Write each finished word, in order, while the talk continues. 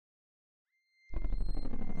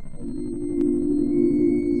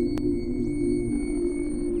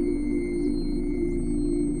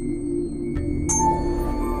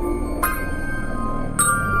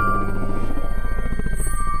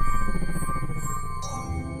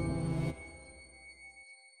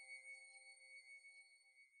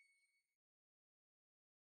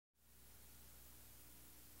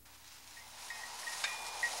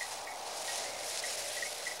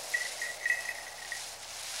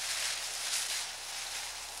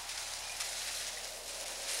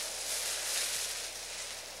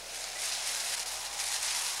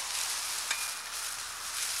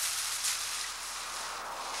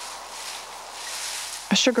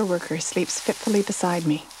A sugar worker sleeps fitfully beside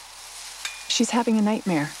me. She's having a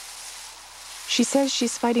nightmare. She says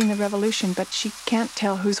she's fighting the revolution, but she can't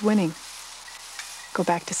tell who's winning. Go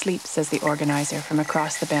back to sleep, says the organizer from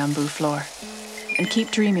across the bamboo floor, and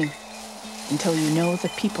keep dreaming until you know the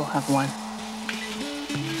people have won.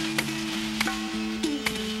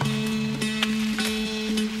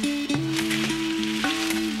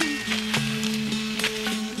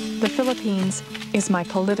 The Philippines is my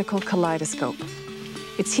political kaleidoscope.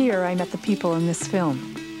 It's here I met the people in this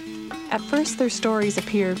film. At first, their stories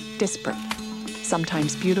appear disparate,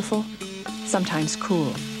 sometimes beautiful, sometimes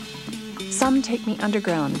cruel. Some take me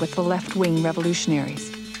underground with the left-wing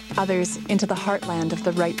revolutionaries, others into the heartland of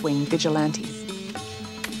the right-wing vigilantes.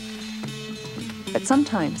 But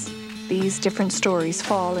sometimes, these different stories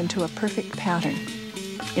fall into a perfect pattern.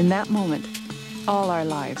 In that moment, all our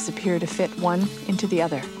lives appear to fit one into the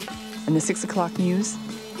other. And the 6 o'clock news,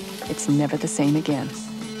 it's never the same again.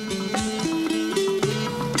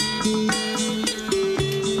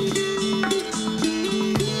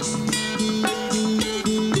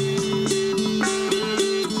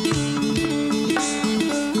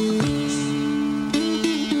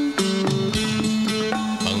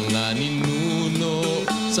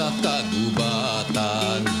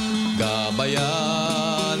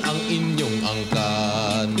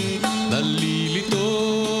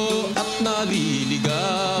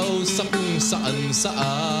 Saan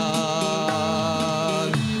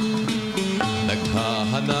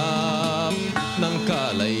naghahanap ng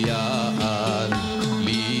kalayaan,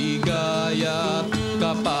 ligaya't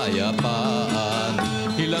kapayapaan,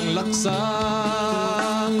 ilang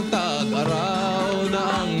laksang tag-araw na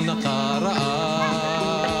ang nakaraan.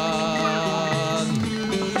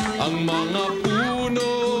 Ang mga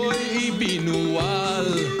puno'y ibinuwal,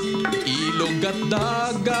 ilog at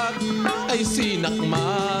dagat ay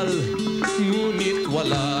sinakmal, ngunit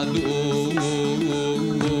wala doon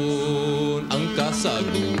ang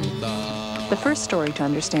kasagutan. The first story to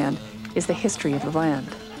understand is the history of the land.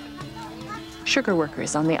 Sugar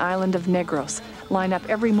workers on the island of Negros line up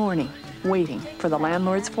every morning, waiting for the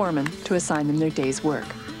landlord's foreman to assign them their day's work.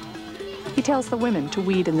 He tells the women to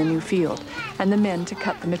weed in the new field and the men to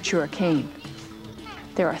cut the mature cane.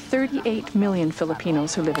 There are 38 million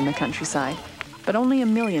Filipinos who live in the countryside, but only 1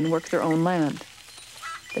 million work their own land.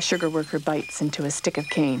 The sugar worker bites into a stick of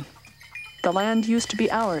cane. The land used to be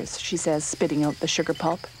ours, she says, spitting out the sugar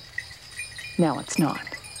pulp. Now it's not.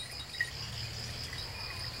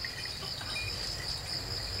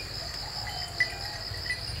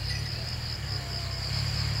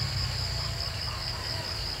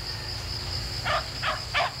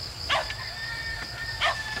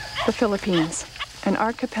 The Philippines, an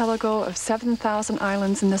archipelago of 7,000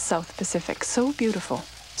 islands in the South Pacific, so beautiful,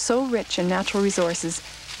 so rich in natural resources,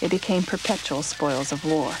 they became perpetual spoils of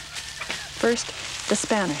war. First, the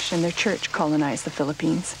Spanish and their church colonized the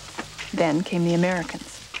Philippines. Then came the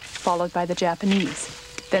Americans, followed by the Japanese,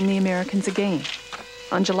 then the Americans again.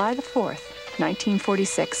 On July the 4th,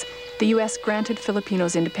 1946, the U.S. granted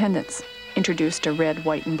Filipinos independence, introduced a red,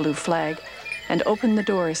 white, and blue flag, and opened the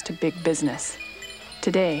doors to big business.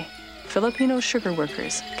 Today, Filipino sugar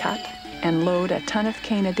workers cut and load a ton of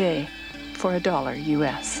cane a day for $1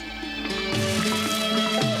 US.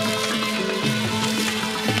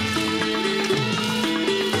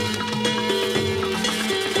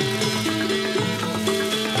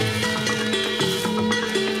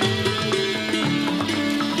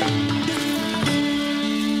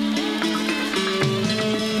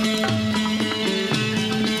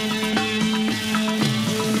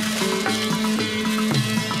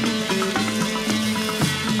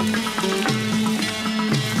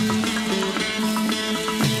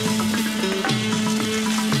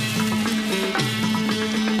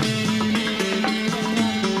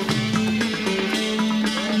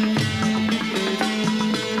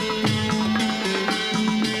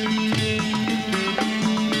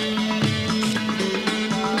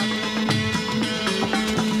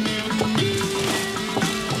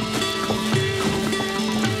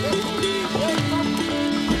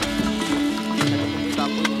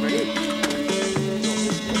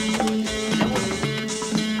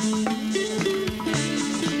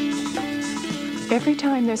 Every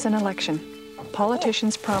time there's an election,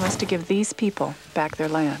 politicians promise to give these people back their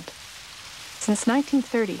land. Since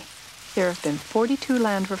 1930, there have been 42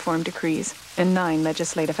 land reform decrees and 9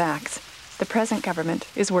 legislative acts. The present government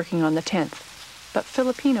is working on the 10th, but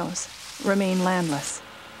Filipinos remain landless.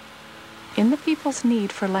 In the people's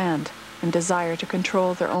need for land and desire to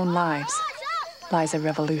control their own lives lies a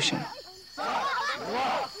revolution.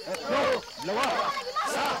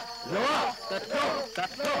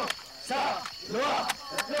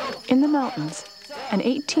 In the mountains, an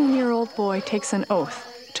 18-year-old boy takes an oath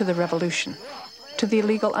to the revolution, to the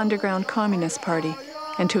illegal underground Communist Party,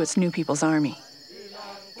 and to its New People's Army.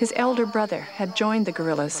 His elder brother had joined the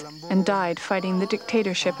guerrillas and died fighting the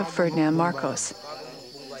dictatorship of Ferdinand Marcos.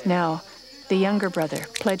 Now, the younger brother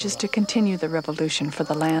pledges to continue the revolution for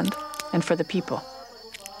the land and for the people.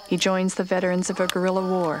 He joins the veterans of a guerrilla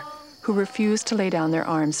war who refuse to lay down their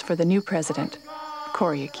arms for the new president,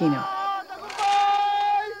 Corazon Aquino.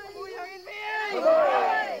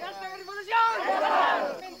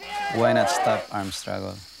 Why not stop armed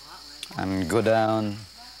struggle and go down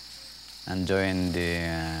and join the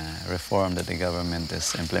reform that the government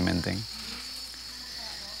is implementing?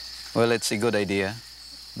 Well, it's a good idea,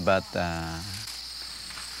 but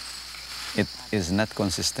it is not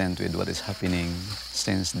consistent with what is happening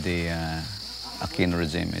since the Aquino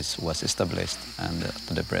regime was established and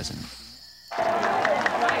to the present.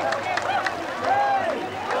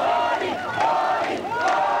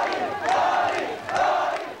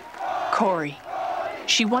 Cory.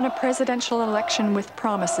 She won a presidential election with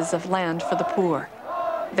promises of land for the poor.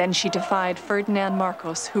 Then she defied Ferdinand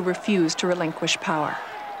Marcos, who refused to relinquish power.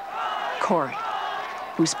 Cory,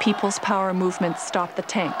 whose People's Power movement stopped the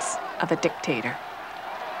tanks of a dictator.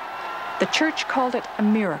 The church called it a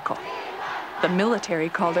miracle. The military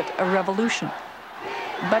called it a revolution.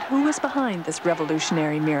 But who was behind this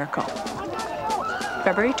revolutionary miracle?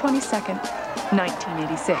 February 22nd,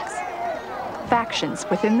 1986. Factions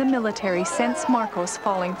within the military sense Marcos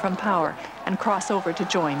falling from power and cross over to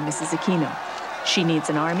join Mrs. Aquino. She needs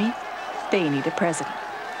an army, they need a president.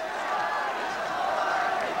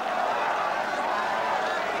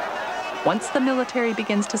 Once the military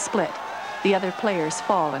begins to split, the other players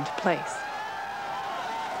fall into place.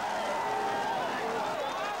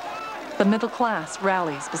 The middle class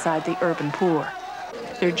rallies beside the urban poor.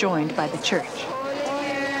 They're joined by the church.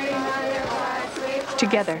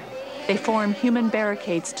 Together, they form human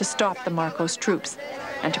barricades to stop the Marcos troops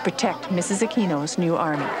and to protect Mrs. Aquino's new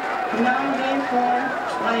army. Now, therefore,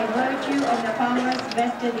 by virtue of the powers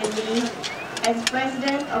vested in me as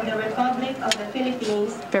President of the Republic of the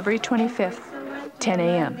Philippines, February 25th, 10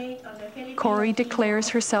 a.m. Cory declares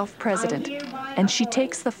herself president, and she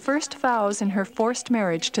takes the first vows in her forced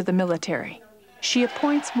marriage to the military. She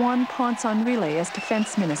appoints Juan Ponce Enrile as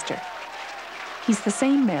defense minister. He's the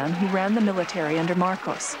same man who ran the military under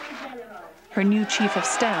Marcos. Her new chief of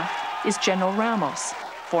staff is General Ramos,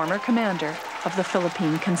 former commander of the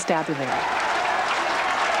Philippine Constabulary.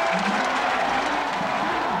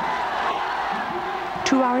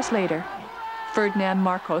 Two hours later, Ferdinand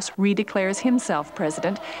Marcos redeclares himself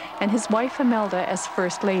president and his wife Imelda as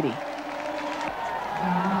first lady.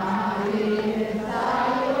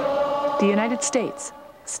 The United States,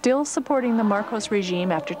 still supporting the Marcos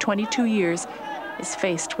regime after 22 years, is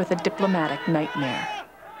faced with a diplomatic nightmare.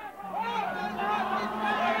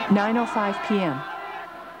 9:05 p.m.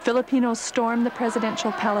 Filipinos storm the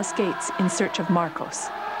presidential palace gates in search of Marcos.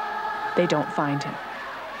 They don't find him.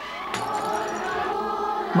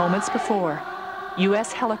 Moments before,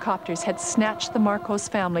 U.S. helicopters had snatched the Marcos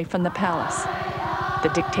family from the palace. The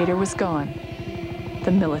dictator was gone.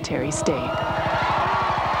 The military stayed.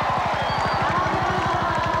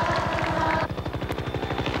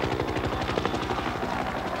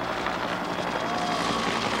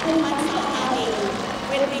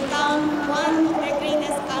 Will become one of the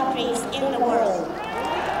greatest countries in the world.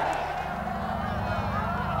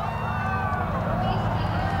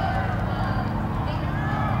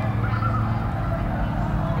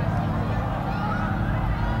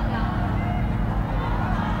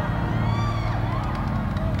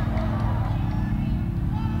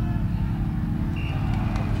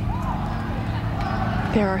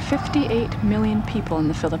 There are 58 million people in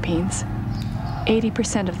the Philippines.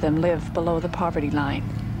 80% of them live below the poverty line.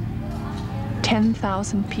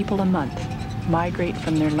 10,000 people a month migrate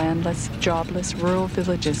from their landless, jobless, rural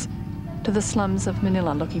villages to the slums of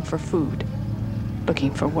Manila looking for food,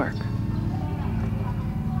 looking for work.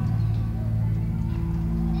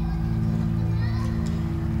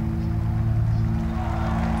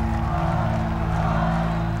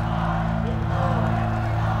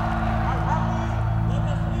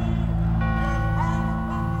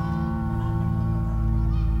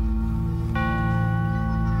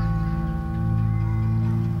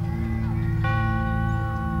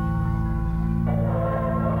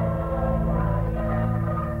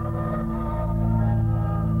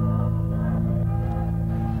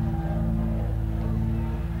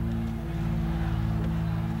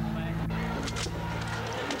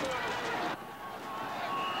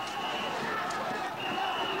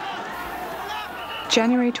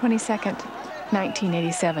 January 22nd,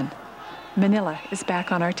 1987. Manila is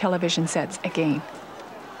back on our television sets again.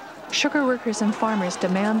 Sugar workers and farmers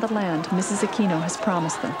demand the land Mrs. Aquino has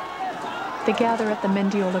promised them. They gather at the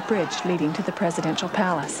Mendiola Bridge leading to the presidential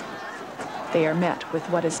palace. They are met with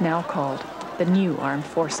what is now called the new armed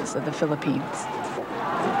forces of the Philippines.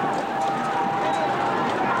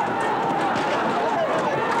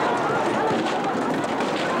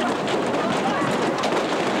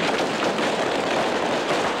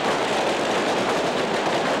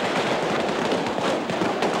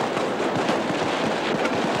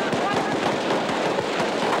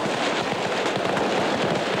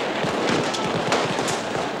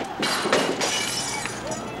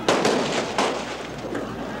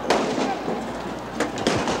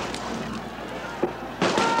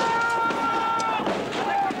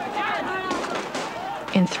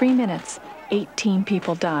 In 3 minutes, 18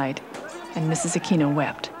 people died, and Mrs. Aquino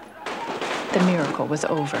wept. The miracle was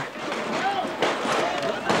over.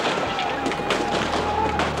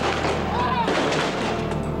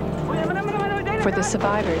 For the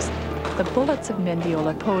survivors, the bullets of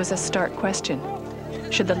Mendiola pose a stark question.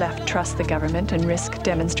 Should the left trust the government and risk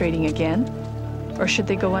demonstrating again? Or should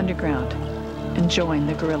they go underground and join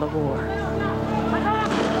the guerrilla war?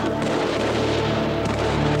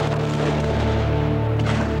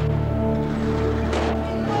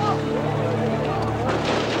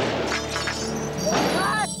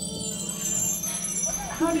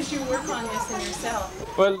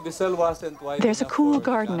 Well, the cell wasn't wide. There's a cool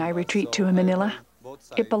garden I retreat to in Manila.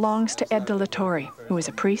 It belongs to Ed de la Torre, who is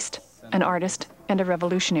a priest, an artist, and a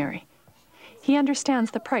revolutionary. He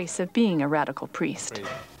understands the price of being a radical priest.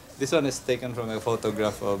 This one is taken from a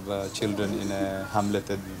photograph of children in a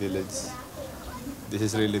hamleted village. This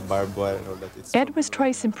is really barbed wire and all that. Ed was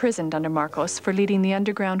twice imprisoned under Marcos for leading the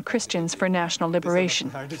underground Christians for national liberation.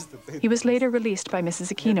 He was later released by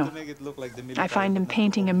Mrs. Aquino. I find him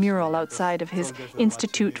painting a mural outside of his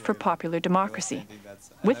Institute for Popular Democracy.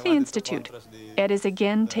 With the Institute, Ed is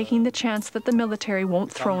again taking the chance that the military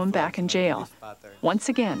won't throw him back in jail. Once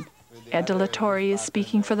again, Ed de la Torre is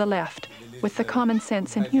speaking for the left, with the common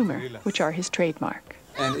sense and humor, which are his trademark.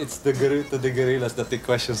 And it's to the guerrillas that the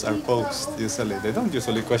questions are posed, usually. They don't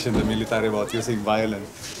usually question the military about using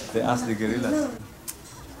violence. They ask the guerrillas.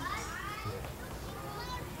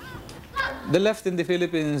 The left in the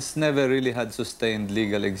Philippines never really had sustained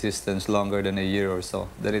legal existence longer than a year or so.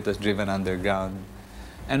 Then it was driven underground.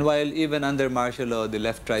 And while even under martial law, the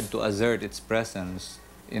left tried to assert its presence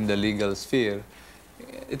in the legal sphere,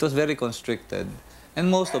 it was very constricted. And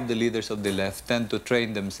most of the leaders of the left tend to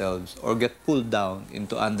train themselves or get pulled down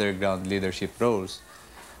into underground leadership roles.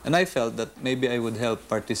 And I felt that maybe I would help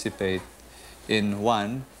participate in,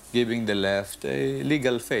 one, giving the left a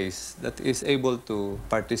legal face that is able to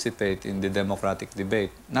participate in the democratic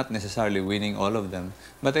debate, not necessarily winning all of them,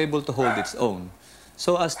 but able to hold its own,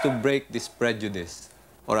 so as to break this prejudice,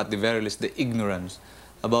 or at the very least the ignorance,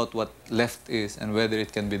 about what left is and whether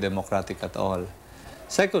it can be democratic at all.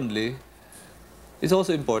 Secondly, it's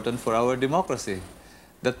also important for our democracy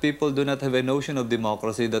that people do not have a notion of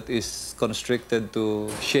democracy that is constricted to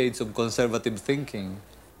shades of conservative thinking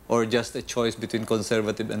or just a choice between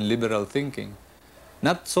conservative and liberal thinking.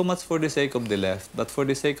 Not so much for the sake of the left, but for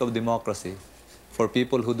the sake of democracy, for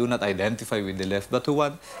people who do not identify with the left, but who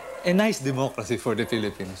want a nice democracy for the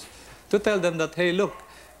Philippines. To tell them that, hey, look,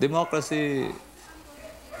 democracy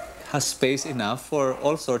has space enough for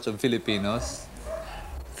all sorts of Filipinos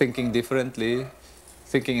thinking differently,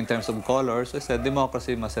 thinking in terms of colors. I said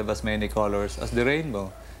democracy must have as many colors as the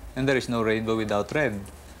rainbow, and there is no rainbow without red.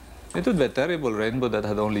 It would be a terrible rainbow that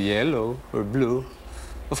had only yellow or blue.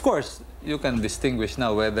 Of course, you can distinguish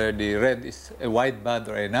now whether the red is a wide band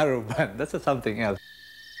or a narrow band. That's something else.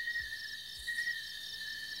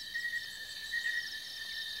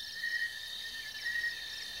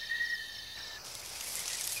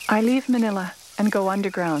 I leave Manila and go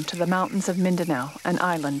underground to the mountains of Mindanao, an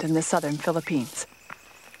island in the southern Philippines.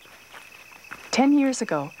 10 years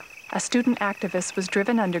ago, a student activist was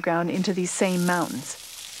driven underground into these same mountains.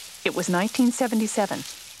 It was 1977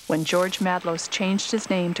 when George Madlos changed his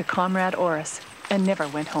name to Comrade Oris and never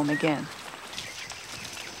went home again.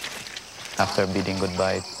 After bidding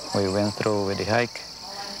goodbye, we went through with the hike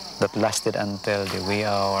that lasted until the wee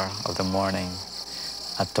hour of the morning.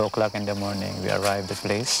 At 2 o'clock in the morning, we arrived at the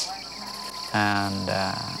place, and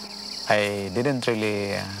I didn't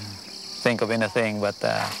really think of anything but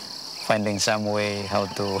finding some way how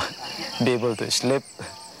to be able to sleep,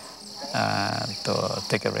 to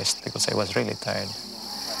take a rest, because I was really tired.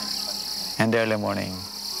 And the early morning,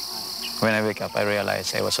 when I wake up, I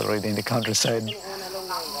realized I was already in the countryside.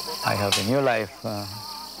 I have a new life,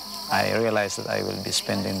 I realized that I will be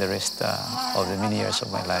spending the rest of the many years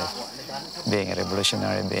of my life being a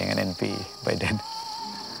revolutionary, being an NPE by then.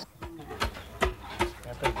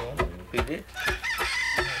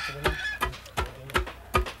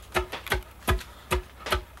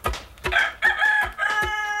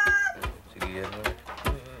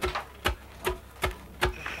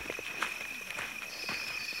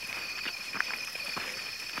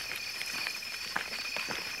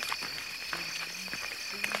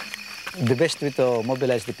 The best way to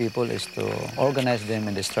mobilize the people is to organize them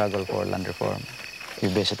in the struggle for land reform. You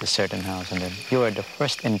visit a certain house and then you are the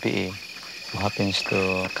first NPE who happens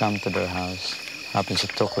to come to their house, happens to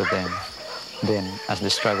talk with them. Then as the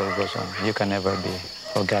struggle goes on, you can never be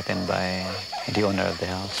forgotten by the owner of the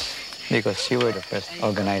house because you were the first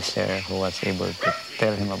organizer who was able to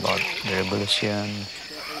tell him about the revolution.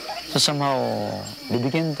 So somehow they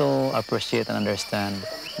begin to appreciate and understand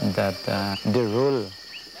that their role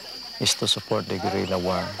is to support the guerrilla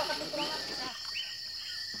war.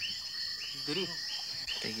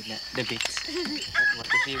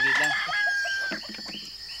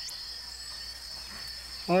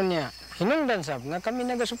 Ngunya, hinungdan sab nga kami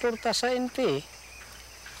nagasuporta sa NP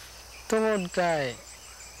tungod kay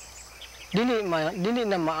dili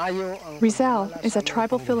na maayo ang Rizal is a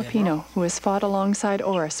tribal Filipino who has fought alongside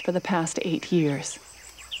Oris for the past 8 years.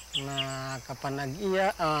 na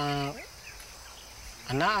kapanag-iya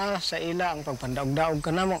anaa sa ila ang pagpandaog-daog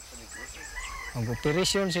kanamo.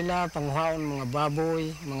 Mag-operasyon sila, panghaon mga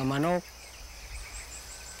baboy, mga manok.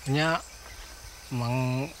 Nya,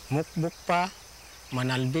 mangmukbuk pa,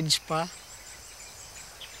 manalbids pa.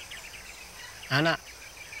 Ana,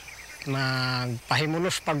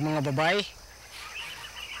 magpahimulos pag mga babay.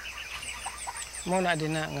 Muna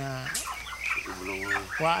din na nga,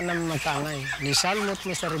 wa na magtangay. Nisalmot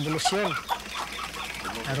mi sa revolusyon.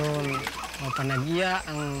 Aron, mapanag-iya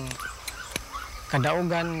ang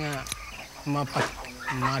kadaugan nga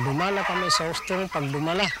madumala kami sa hustong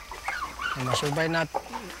pagdumala. Masubay na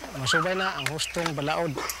ang hustong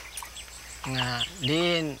balaod. Nga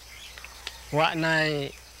din wa na'y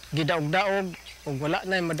gidaog-daog ug wala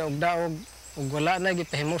na'y madaog-daog ug wala na'y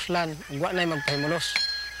gipahimuslan ug wa na'y magpahimulos.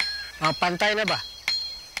 Pantay na ba?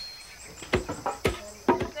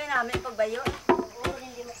 Kaya namin pagbayo.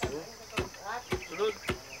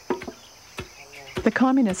 The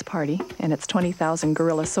Communist Party and its 20,000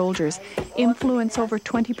 guerrilla soldiers influence over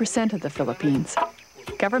 20% of the Philippines.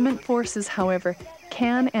 Government forces, however,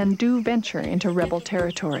 can and do venture into rebel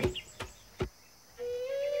territory.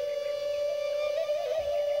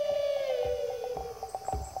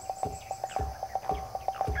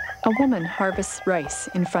 A woman harvests rice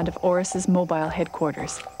in front of Oris's mobile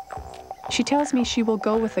headquarters. She tells me she will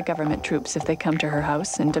go with the government troops if they come to her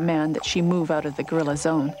house and demand that she move out of the guerrilla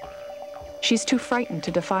zone. She's too frightened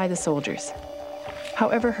to defy the soldiers.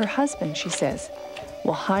 However, her husband, she says,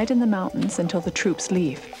 will hide in the mountains until the troops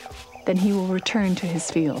leave. Then he will return to his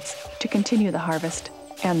fields to continue the harvest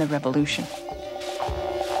and the revolution.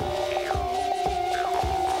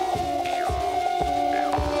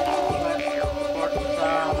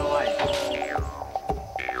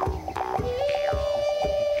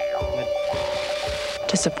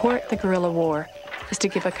 To support the guerrilla war is to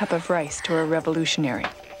give a cup of rice to a revolutionary,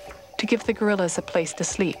 to give the guerrillas a place to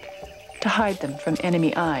sleep, to hide them from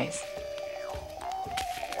enemy eyes.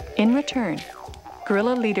 In return,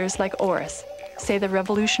 guerrilla leaders like Oris say the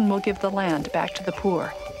revolution will give the land back to the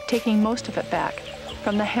poor, taking most of it back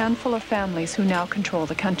from the handful of families who now control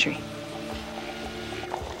the country.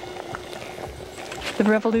 The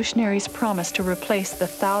revolutionaries promise to replace the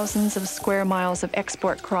thousands of square miles of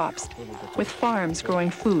export crops with farms growing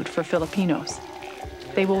food for Filipinos.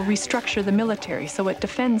 They will restructure the military so it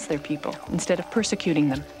defends their people instead of persecuting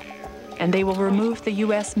them. And they will remove the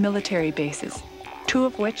U.S. military bases, 2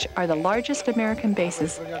 of which are the largest American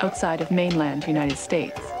bases outside of mainland United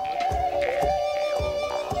States.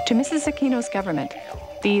 To Mrs. Aquino's government,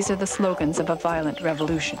 these are the slogans of a violent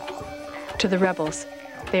revolution. To the rebels,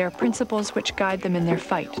 they are principles which guide them in their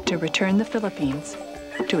fight to return the Philippines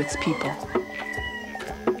to its people.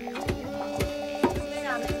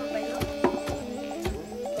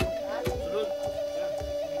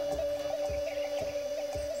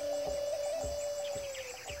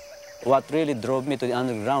 What really drove me to the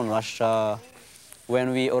underground was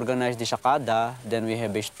when we organized the Sakada, then we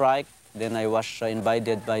have a strike, then I was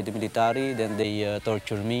invited by the military, then they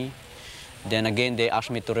tortured me. Then again, they asked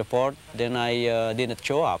me to report, then I didn't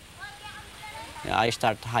show up. I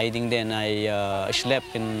started hiding, then I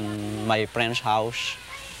slept in my friend's house.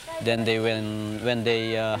 Then when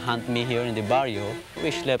they hunt me here in the barrio, we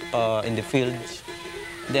slept in the fields.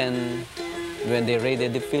 Then, when they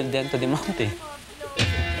raided the field, then to the mountain.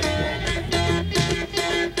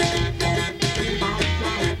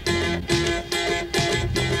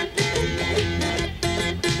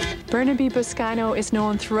 Bernabe Buscaino is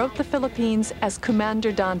known throughout the Philippines as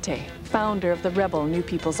Commander Dante, founder of the rebel New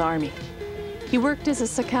People's Army. He worked as a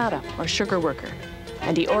cicada, or sugar worker,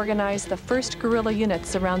 and he organized the first guerrilla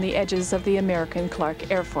units around the edges of the American Clark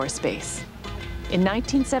Air Force Base. In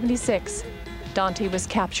 1976, Dante was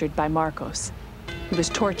captured by Marcos. He was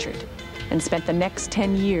tortured and spent the next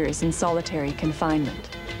 10 years in solitary confinement.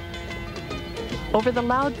 Over the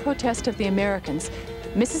loud protest of the Americans,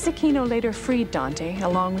 Mrs. Aquino later freed Dante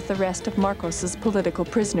along with the rest of Marcos's political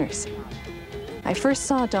prisoners. I first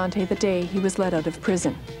saw Dante the day he was let out of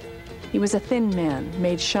prison. He was a thin man,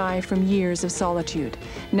 made shy from years of solitude,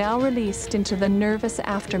 now released into the nervous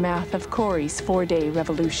aftermath of Cory's 4-day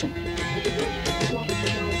revolution.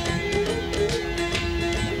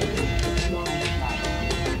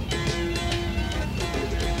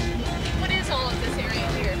 What is all of this area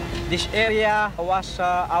here? This area was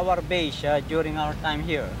our base during our time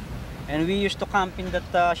here. And we used to camp in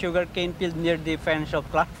that sugarcane field near the fence of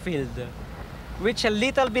Clark Field, which a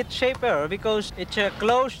little bit safer because it's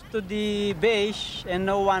close to the base and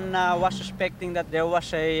no one was suspecting that there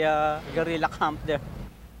was a guerrilla camp there.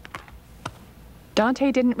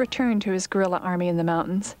 Dante didn't return to his guerrilla army in the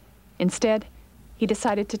mountains. Instead, he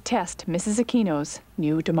decided to test Mrs. Aquino's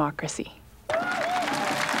new democracy.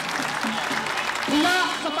 Mula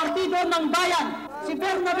sa Partido ng Bayan, si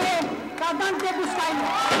Dante Buscaino.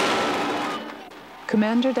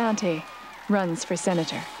 Commander Dante runs for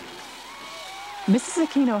senator. Mrs.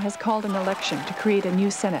 Aquino has called an election to create a new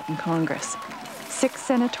Senate and Congress. 6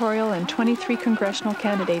 senatorial and 23 congressional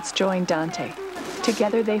candidates joined Dante.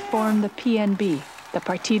 Together they form the PNB, the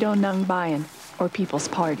Partido ng Bayan, or People's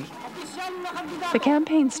Party. The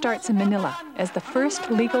campaign starts in Manila as the first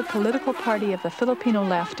legal political party of the Filipino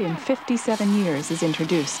left in 57 years is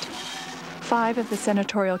introduced. 5 of the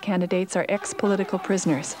senatorial candidates are ex-political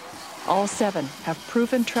prisoners. All 7 have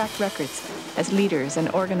proven track records as leaders and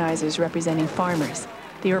organizers representing farmers,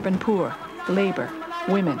 the urban poor, labor,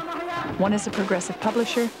 women. One is a progressive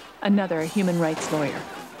publisher, another a human rights lawyer.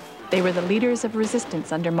 They were the leaders of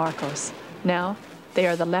resistance under Marcos. Now, they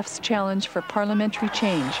are the left's challenge for parliamentary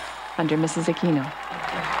change under Mrs. Aquino.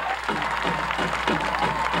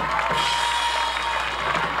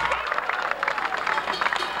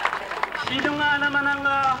 Sino nga naman ang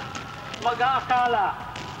mag-aakala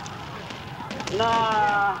na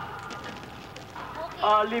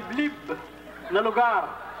liblib na lugar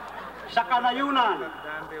sa kanayunan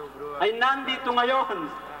ay nandito ngayon,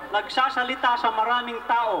 nagsasalita sa maraming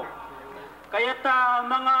tao. Kaya't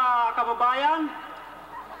mga kababayan,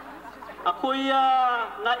 ako'y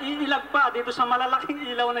naiilag pa dito sa malalaking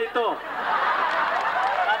ilaw na ito.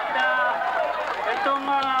 At itong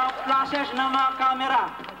flashes ng mga kamera,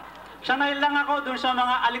 sanay lang ako dun sa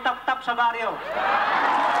mga alitap-tap sa baryo.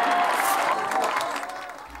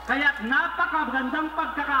 Kaya't napakagandang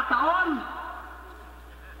pagkakataon,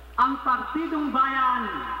 ang Partidong Bayan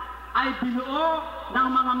ay binuo ng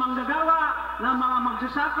mga manggagawa, ng mga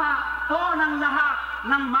magsasaka, o ng lahat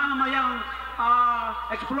ng mamamayang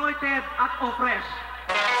exploited at oppressed.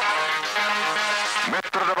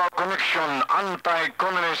 Metro Davao Connection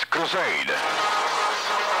Anti-Communist Crusade.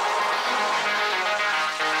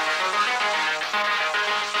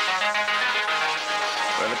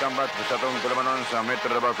 Welcome back sa atong kulamanon sa Metro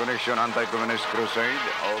Davao Connection Anti-Communist Crusade.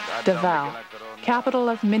 Davao, capital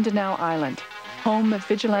of Mindanao Island, home of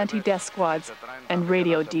vigilante death squads and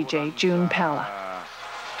radio DJ June Pala.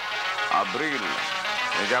 Abril.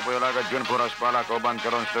 Ija po yung lagad June Puras Pala, kauban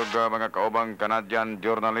karon sa mga kaubang Canadian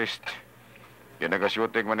journalist. Yung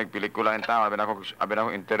nag-shooting manig pelikula yung tao. Abi na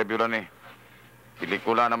akong interview lang eh.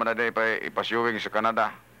 Pelikula naman na day pa ipasewing sa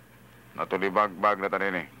Canada. Natulibag-bag na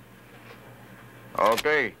tanin eh.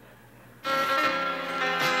 Okay.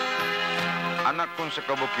 Anak kong sa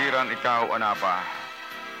kabukiran, ikaw, anapa.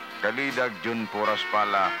 Kalidag June Puras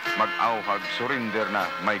Pala, mag-auhag, surrender na,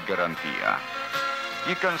 may garantiya.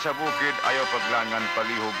 Ikan sa bukid, ayaw paglangan,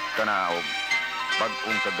 palihog, kanaog.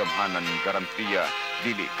 Pag-ung kagamhanan, garantiya,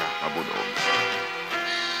 dili ka mabulog.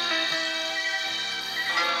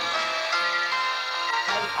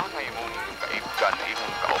 Angay mong kaibgan,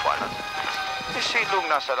 imong kaubanan. Isilong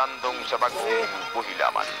na sa landong sa bagong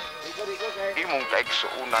buhilaman. Imong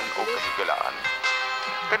kaigsuunan o kahigalaan.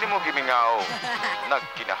 Kani mo gimingaw,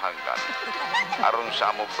 nagkinahanglan. Aron sa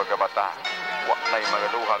among pagkabata, wa na'y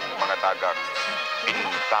magaluhang mga tagak.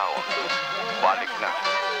 Inyong tao, balik na,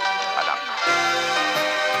 anak.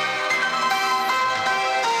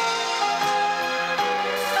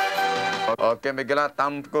 Okay, Miguel,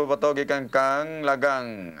 tamko batogi kang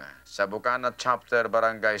lagang sa Bukana Chapter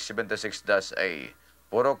Barangay 76-A.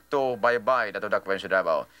 Purok to bye-bye dato dakwen sa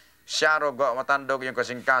Davao. Siyaro go matandog yung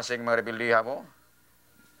kasing-kasing mga rebelliha mo.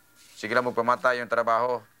 Sige lang magpamatay yung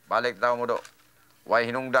trabaho. Balik tao mo do. Way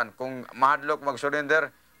hinungdan. Kung mahadlok mag-surrender,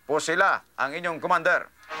 po sila ang inyong commander.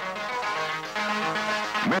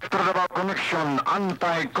 Metro Davao Connection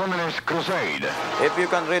Anti-Communist Crusade. If you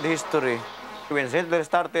can read history, when Hitler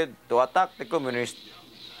started to attack the communists,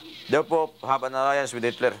 the Pope have an alliance with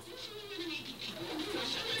Hitler.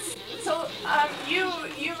 So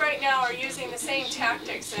you right now are using the same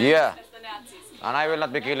tactics as the Nazis. And I will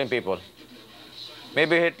not be killing people.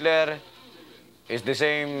 Maybe Hitler is the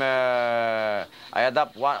same. I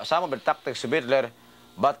adapt some of the tactics of Hitler,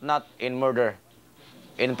 but not in murder,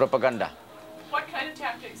 in propaganda. What kind of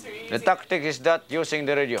tactics are you using? The tactic is that using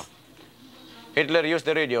the radio. Hitler used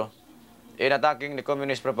the radio in attacking the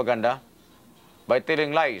communist propaganda by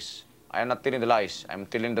telling lies. I am not telling the lies. I am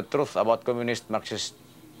telling the truth about communist Marxists,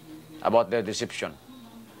 about their deception.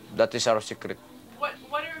 That is our secret. What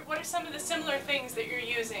are some of the similar things that you're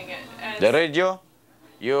using as... The radio,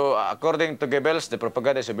 according to Goebbels, the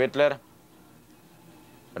propaganda of Hitler,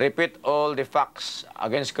 repeat all the facts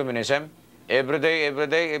against communism every day,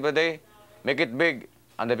 make it big,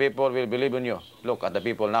 and the people will believe in you. Look at the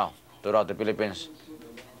people now throughout the Philippines.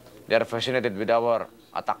 They are fascinated with our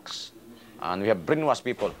attacks, and we have brainwashed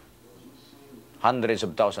people, hundreds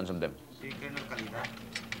of thousands of them.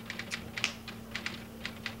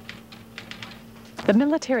 The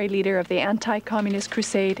military leader of the anti-communist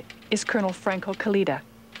crusade is Colonel Franco Calida.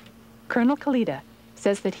 Colonel Calida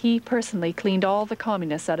says that he personally cleaned all the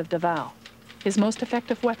communists out of Davao. His most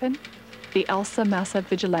effective weapon? The Alsa Masa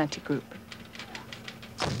Vigilante Group.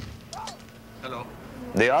 Hello.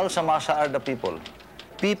 The Alsa Masa are the people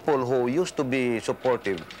who used to be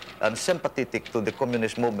supportive and sympathetic to the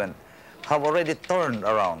communist movement have already turned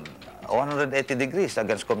around 180 degrees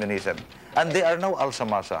against communism. And they are now Alsa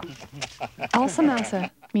Masa. Alsa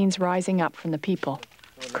Masa means rising up from the people.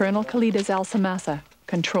 Colonel Calida's Alsa Masa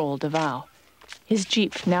control Davao. His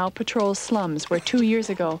jeep now patrols slums where 2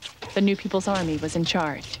 years ago the New People's Army was in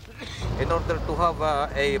charge. In order to have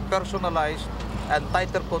a personalized and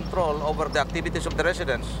tighter control over the activities of the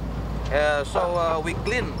residents, so we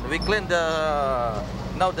clean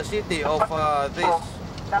now the city of these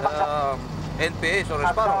NPAs or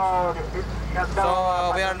sparrows.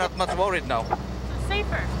 So we are not much worried now.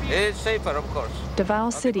 Safer. It's safer, of course. Davao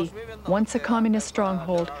City, once a communist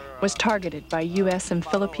stronghold, was targeted by U.S. and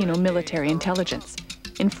Filipino military intelligence.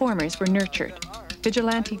 Informers were nurtured.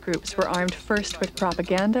 Vigilante groups were armed first with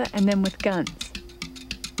propaganda and then with guns.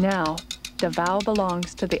 Now, Davao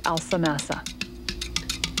belongs to the Alsa Masa.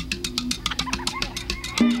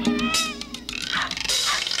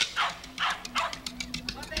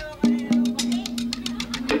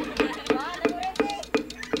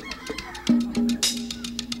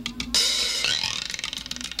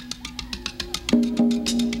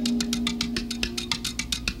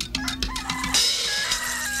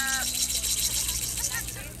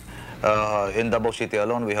 In Davao City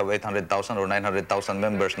alone, we have 800,000 or 900,000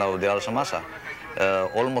 members now of the Alsa Masa.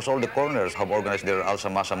 Almost all the corners have organized their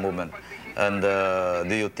Alsa Masa movement. And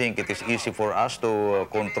do you think it is easy for us to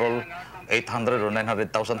control 800 or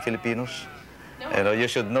 900,000 Filipinos? You know, you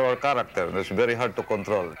should know our character. It's very hard to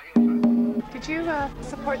control. Did you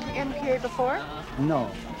support the NPA before?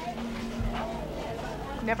 No.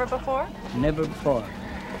 Never before? Never before.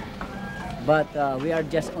 But we are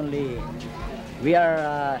just only... We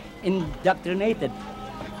are indoctrinated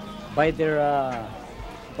by their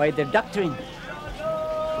doctrine.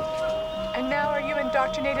 And now are you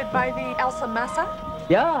indoctrinated by the Alsa Masa?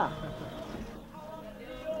 Yeah.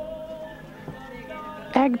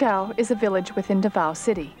 Agdao is a village within Davao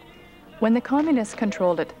City. When the communists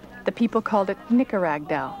controlled it, the people called it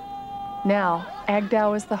Nicaragdao. Now,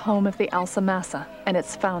 Agdao is the home of the Alsa Masa and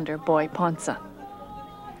its founder, Boy Ponsa.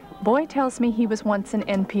 Boy tells me he was once an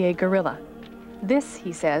NPA guerrilla. This,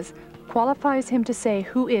 he says, qualifies him to say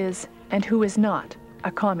who is and who is not a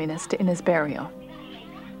communist in his barrio.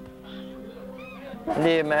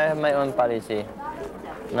 Hindi, may own policy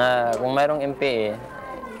na kung mayroong MPA,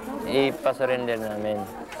 ipasurrender namin.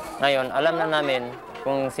 Ngayon, alam na namin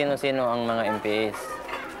kung sino-sino ang mga MPAs.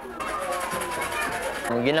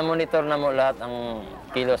 Ginamonitor na mo lahat ang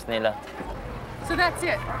kilos nila. So that's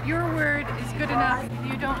it. Your word is good enough.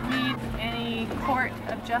 You don't need any court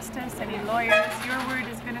of justice, any lawyers. Your word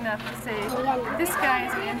is good enough to say, this guy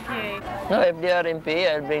is an MPA. No, if they are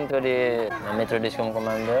MPA, I'll bring to the Metro Discom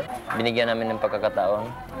Commander. Binigyan namin ng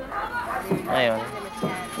pagkakataon. Ngayon,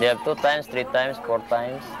 they have 2 times, 3 times, 4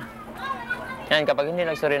 times. Yan, kapag hindi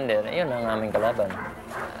nag-surrender, yun ang aming kalaban.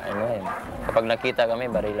 Ano, kapag nakita kami,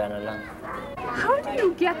 barila na lang. How do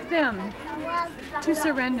you get them to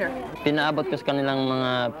surrender? Pinaabot ko sa kanilang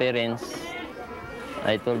mga parents.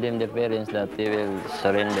 I told them, their parents, that they will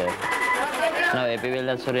surrender. Now, if we will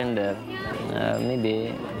not surrender,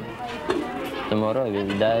 maybe tomorrow we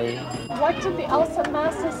will die. What did the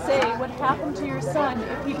Alsamasa say would happen to your son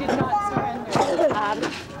if he did not surrender?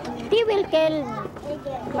 They will kill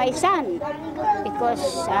my son because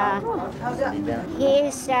he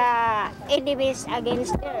is enemies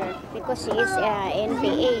against her because he is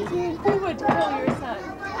NPA. Who would kill your son?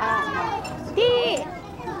 The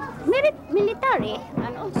military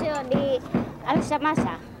and also the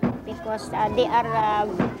Alsamasa because they are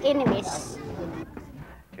enemies.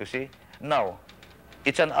 You see, now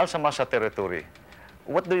it's an Alsamasa territory.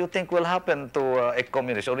 What do you think will happen to a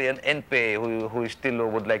communist or an NPA who still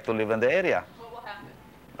would like to live in the area?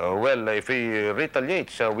 Well, if he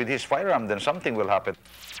retaliates with his firearm, then something will happen.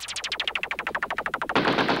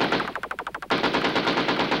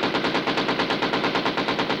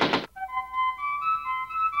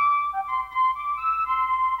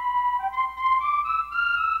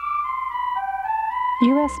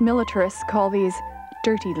 U.S. militarists call these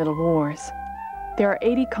dirty little wars. There are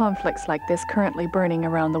 80 conflicts like this currently burning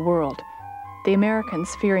around the world. The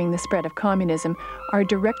Americans, fearing the spread of communism, are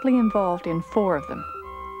directly involved in 4 of them: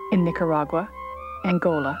 in Nicaragua,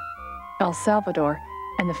 Angola, El Salvador,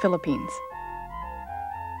 and the Philippines.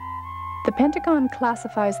 The Pentagon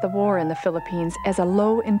classifies the war in the Philippines as a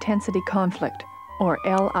low-intensity conflict, or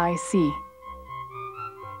LIC.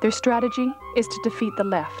 Their strategy is to defeat the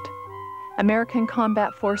left. American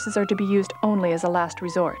combat forces are to be used only as a last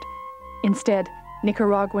resort. Instead,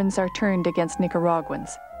 Nicaraguans are turned against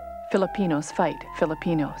Nicaraguans. Filipinos fight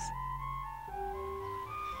Filipinos.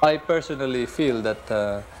 I personally feel that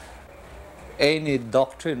any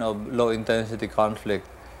doctrine of low-intensity conflict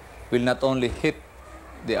will not only hit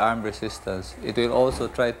the armed resistance, it will also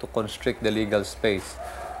try to constrict the legal space,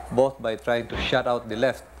 both by trying to shut out the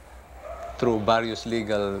left through various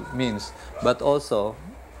legal means, but also,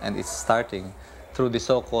 and it's starting, through the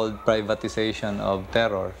so-called privatization of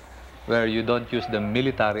terror, where you don't use the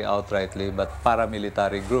military outrightly, but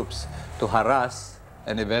paramilitary groups to harass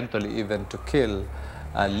and eventually even to kill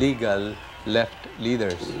legal left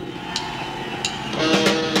leaders.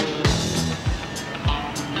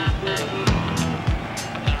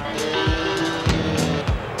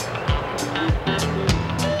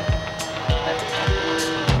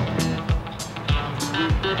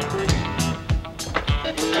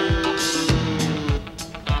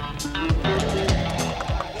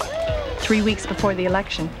 Three weeks before the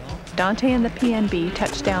election, Dante and the PNB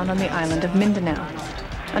touched down on the island of Mindanao.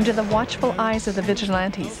 Under the watchful eyes of the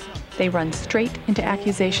vigilantes, they run straight into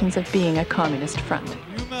accusations of being a communist front.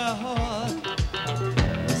 My heart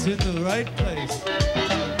is in the right place.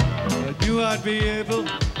 I knew I'd be able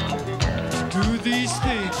to do these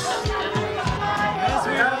things.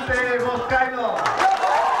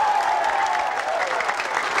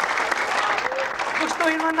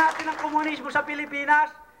 Gustuhin man natin ang komunismo sa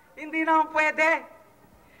Pilipinas, hindi naman pwede.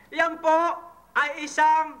 Yan po ay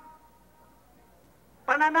isang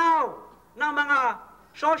pananaw ng mga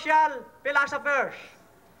social philosophers.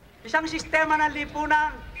 Isang sistema ng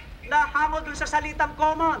lipunan na hango dun sa salitang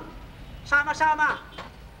common. Sama-sama.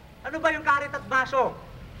 Ano ba yung karit at maso?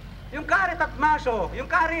 Yung karit at maso,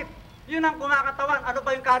 yung karit, yun ang kumakatawan. Ano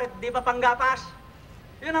ba yung karit? Di ba panggapas?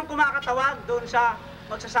 Yun ang kumakatawan dun sa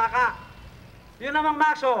magsasaka. Yun namang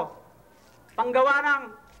maso, panggawa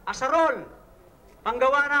ng asarol,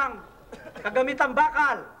 panggawa ng kagamitang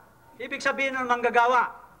bakal. Ibig sabihin ng manggagawa.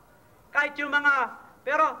 Kahit yung mga,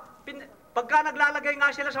 pero pagka naglalagay nga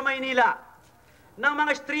sila sa Maynila ng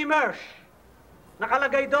mga streamers,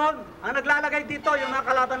 nakalagay doon, ang naglalagay dito yung mga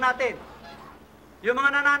kalaban natin. Yung mga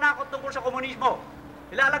nananakot tungkol sa komunismo,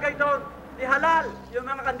 ilalagay doon, ihalal yung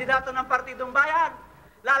mga kandidato ng Partidong Bayan,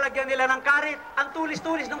 lalagyan nila ng karit, ang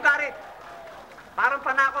tulis-tulis ng karit. Parang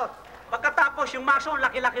panakot. Pagkatapos yung maso,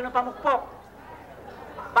 laki-laki ng pamukpok.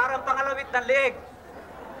 Parang pangalawit ng leeg.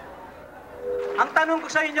 Ang tanong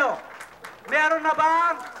ko sa inyo, meron na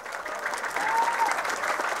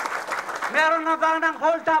bang ng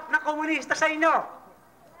hold up na komunista sa inyo?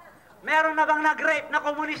 Meron na bang nag-rape na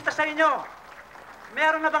komunista sa inyo?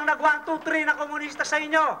 Meron na bang nag 1, 2, 3 na komunista sa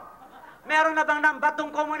inyo? Meron na bang ng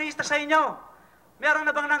batong komunista sa inyo? Meron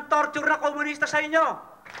na bang ng torture na komunista sa inyo?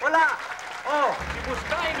 Wala. Oh, si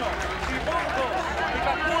Buscaino, si Bongo, si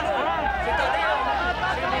Capulo, si Tadeo,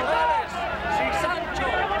 si Morales, si Sancho,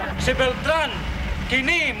 si Beltran,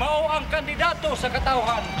 kini mao ang kandidato sa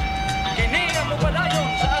katawhan. Kini ang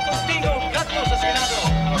mupadayon sa atong tingog kandidato sa Senado.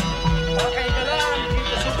 Pakaigalaan,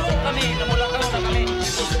 dito subong kami na Mulacao na kami.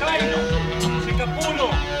 Si Toscano, si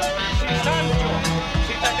Capulo, si Sancho,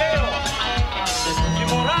 si Tadeo, si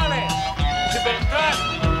Morales, si Beltran.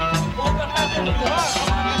 Upang natin buha ang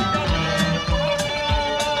mga kandidato.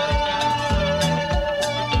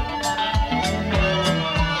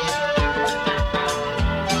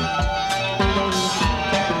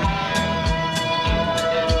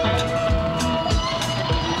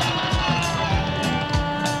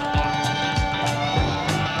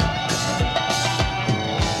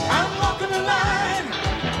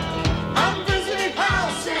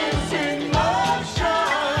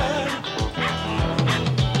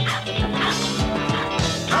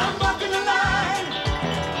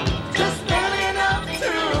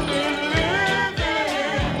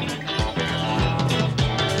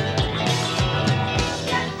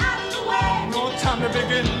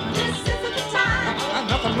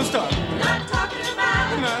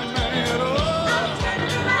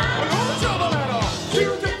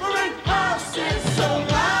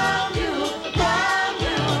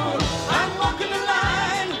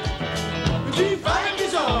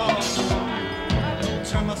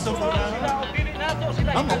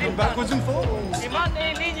 I'm moving backwards and forwards.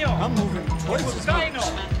 I'm moving twice as much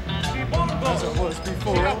as I was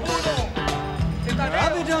before. I'll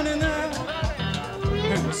be down in there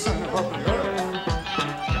in the center of the earth.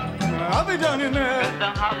 I'll be down in there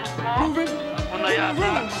moving. Mga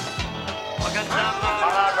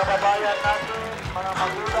kababayan natin, mga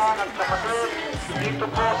magulang at kapatid, dito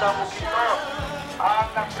po sa Bukito, ang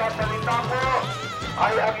nagsasalita po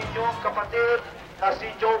ay ang inyong kapatid na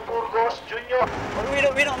si Joe Burgos Jr.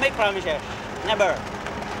 We don't make promises, never.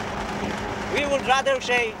 We would rather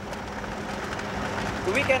say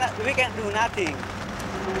we can do nothing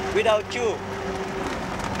without you.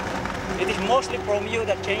 It is mostly from you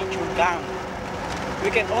that change will come.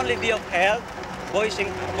 We can only be of help,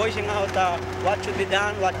 voicing out what should be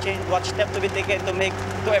done, what step to be taken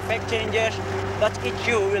to effect changes. But it's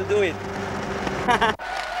you who will do it.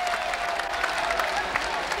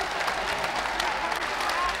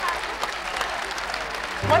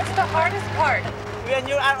 What's the hardest part? When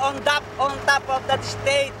you are on top of that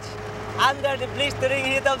stage, under the blistering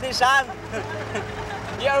heat of the sun,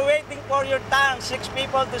 you are waiting for your turn, 6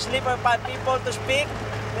 people to sleep or 5 people to speak.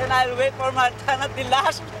 Then I'll wait for my turn at the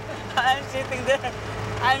last. I'm sitting there.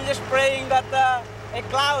 I'm just praying that a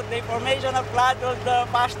cloud, the formation of cloud will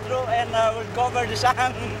pass through and will cover the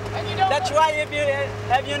sun. That's why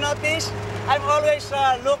have you noticed? I'm always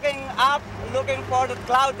looking up, looking for the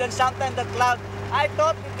cloud, and sometimes the cloud, I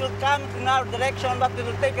thought it will come in our direction, but it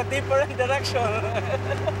will take a different direction.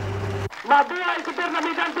 Mabuhay si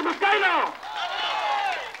Ferdinand Marcos!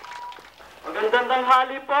 Magandang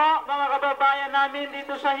tanghali po, mga kababayan namin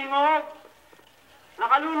dito sa Hingog.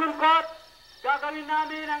 Nakalulungkot, gagawin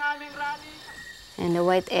namin ang aming rally. In the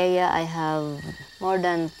white area, I have more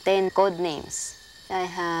than 10 code names. I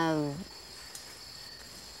have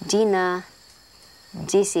Gina,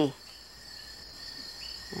 GC.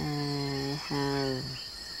 I have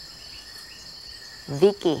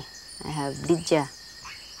Vicky. I have Lydia.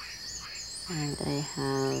 And I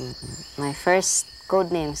have my first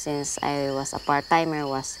code name since I was a part-timer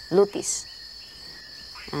was Lutis.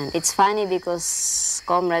 And it's funny because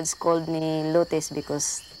comrades called me Lutis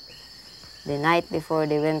because the night before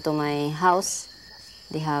they went to my house,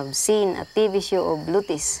 they have seen a TV show of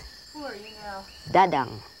Lutis. Who are you now?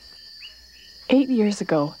 Daang. 8 years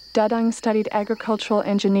ago, Daang studied agricultural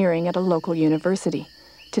engineering at a local university.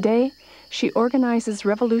 Today, she organizes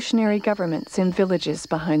revolutionary governments in villages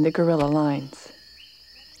behind the guerrilla lines.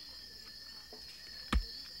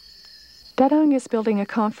 Daang is building a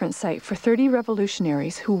conference site for 30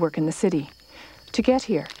 revolutionaries who work in the city. To get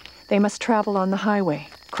here, they must travel on the highway,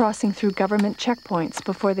 crossing through government checkpoints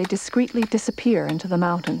before they discreetly disappear into the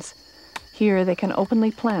mountains. Here, they can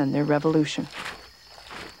openly plan their revolution.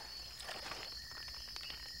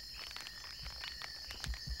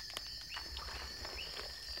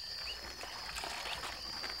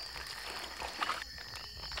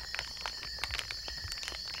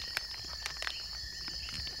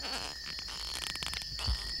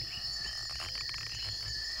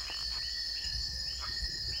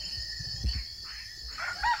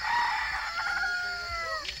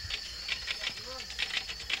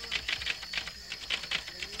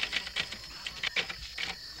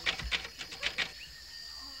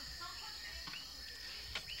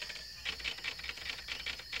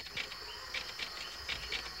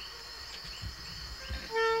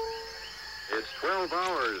 It's 12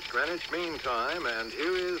 hours Greenwich Mean Time, and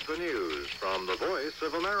here is the news from the Voice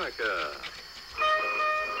of America.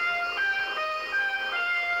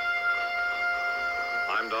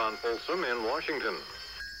 Folsom in Washington.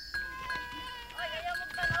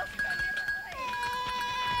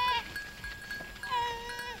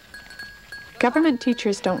 Government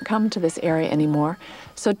teachers don't come to this area anymore,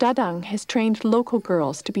 so Daang has trained local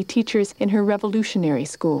girls to be teachers in her revolutionary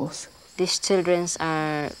schools. These children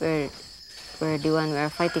were the one we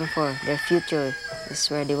are fighting for. Their future is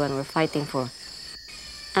where the one we're fighting for.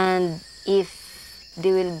 And if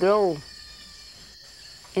they will grow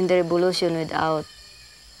in the revolution without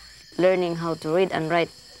learning how to read and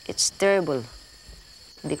write, it's terrible.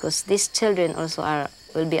 Because these children also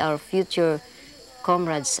will be our future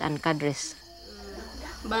comrades and cadres.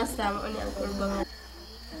 Basta mo ni ang kurbang.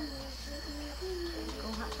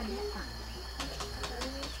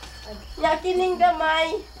 Yakining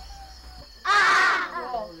gamay.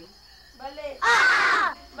 Balik.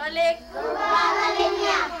 Balik. Balik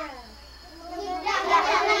niya.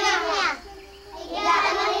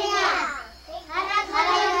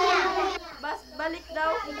 Balik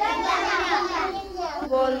daw.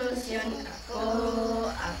 Revolusyon ako.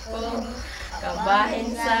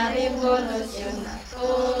 Kabahin sa revolusyon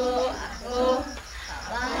ako.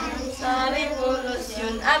 Kabahin sa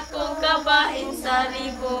revolusyon ako. Kabahin sa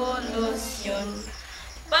revolusyon.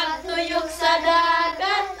 Pagtuyok sa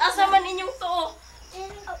dagat. Asa man inyong to?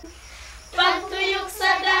 Pagtuyok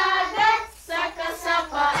sa dagat sa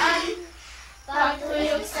kasapaan.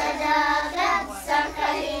 Pagtuyok sa dagat sa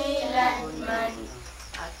kahilanman.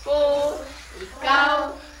 Ako,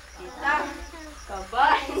 ikaw, kita.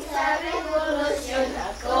 Kabahin sa revolusyon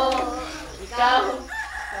ako. Ikaw,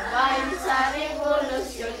 kabahin sa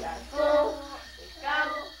revolusyon ako.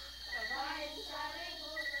 Ikaw, kabahin sa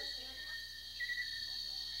revolusyon.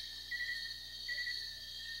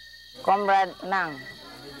 Comrade Nang,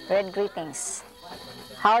 great greetings.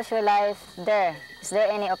 How's your life there? Is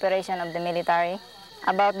there any operation of the military?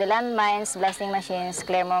 About the landmines, blasting machines,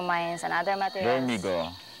 claymore mines, and other materials? There we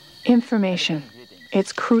go. Information.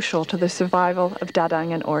 It's crucial to the survival of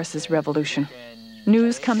Daang and Oris's revolution.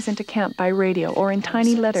 News comes into camp by radio or in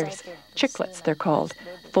tiny letters, chiclets they're called,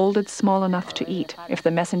 folded small enough to eat if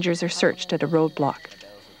the messengers are searched at a roadblock.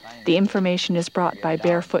 The information is brought by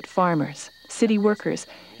barefoot farmers, city workers,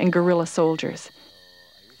 and guerrilla soldiers.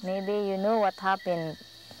 Maybe you know what happened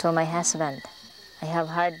to my husband. I have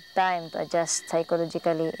hard time to adjust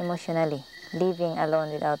psychologically, emotionally, living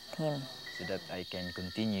alone without him. So that I can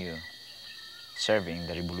continue serving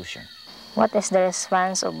the revolution. What is the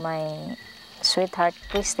response of my sweetheart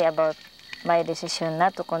Christy about my decision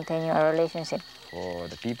not to continue our relationship? For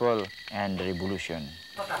the people and the revolution,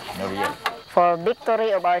 Noriel. For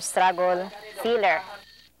victory of our struggle, Filler.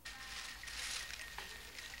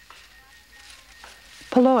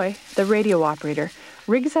 Paloy, the radio operator,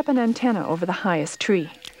 rigs up an antenna over the highest tree.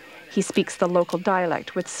 He speaks the local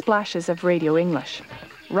dialect with splashes of radio English.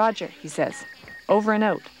 Roger, he says, over and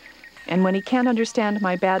out. And when he can't understand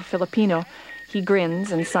my bad Filipino, he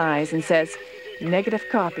grins and sighs and says, negative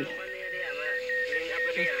copy.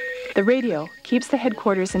 The radio keeps the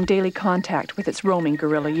headquarters in daily contact with its roaming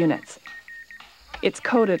guerrilla units. Its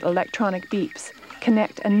coded electronic beeps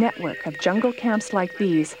connect a network of jungle camps like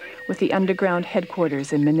these with the underground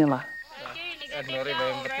headquarters in Manila.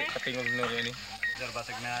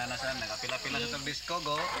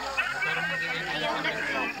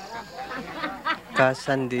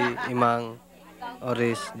 Kasandi Imang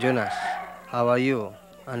Oris Jonas, how are you?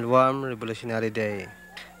 And warm Revolutionary Day.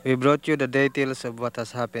 We brought you the details of what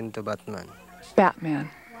has happened to Batman. Batman,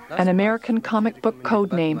 an American comic book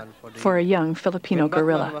code name for a young Filipino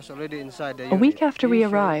guerrilla. A week after we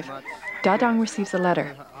arrive, Daang receives a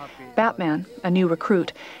letter. Batman, a new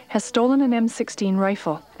recruit, has stolen an M16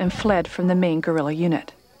 rifle and fled from the main guerrilla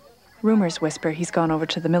unit. Rumors whisper he's gone over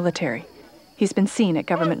to the military. He's been seen at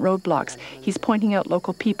government roadblocks. He's pointing out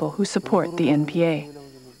local people who support the NPA.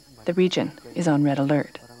 The region is on red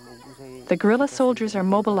alert. The guerrilla soldiers are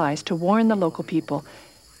mobilized to warn the local people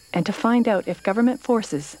and to find out if government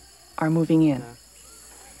forces are moving in.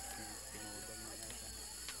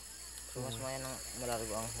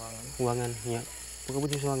 Huangan, ya.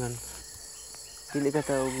 Pagkabuti sa huangan. Dili ka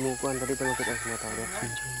tao mo kuan tadi tama kita semua tahu ya.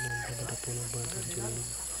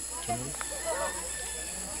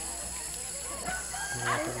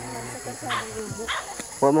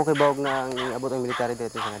 Wa mo kay bawog na ang abot ang military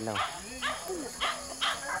dito sa adlaw.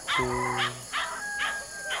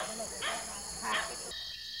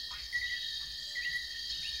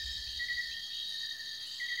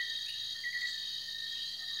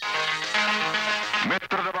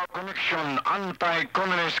 Connection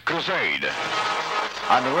Anti-Communist Crusade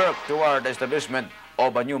and work toward the establishment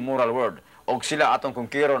of a new moral world. Og sila atong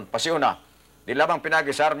kungkiron pasiuna Di lamang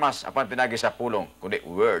pinagi sa armas, apan pinagi sa pulong, kundi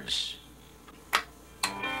words.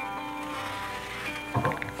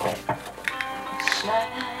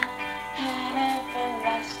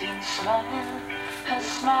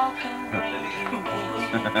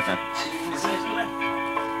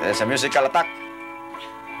 There's a musical attack.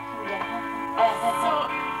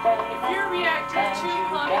 So, if you're reacting to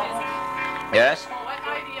communism, Yes? what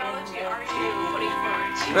ideology are you putting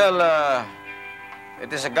forward? Well, it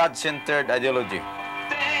is a God-centered ideology.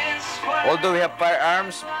 Although we have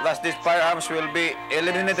firearms, plus these firearms will be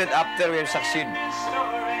eliminated after we have succeeded.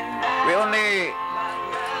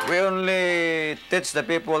 We only teach the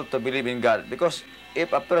people to believe in God, because if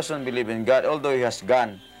a person believes in God, although he has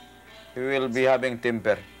gun, he will be having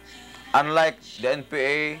temper. Unlike the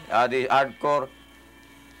NPA, the hardcore,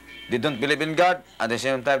 they don't believe in God, at the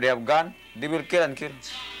same time they have gun, they will kill and kill.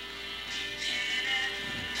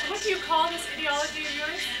 What do you call this ideology of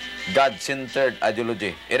yours? God-centered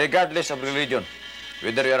ideology, regardless of religion,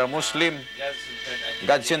 whether you are a Muslim,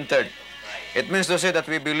 God-centered. It means to say that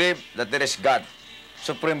we believe that there is God,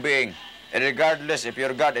 Supreme Being, regardless if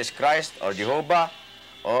your God is Christ or Jehovah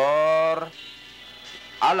or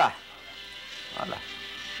Allah.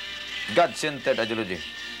 God-centered ideology.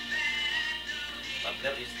 But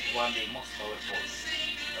that is one of the most powerful.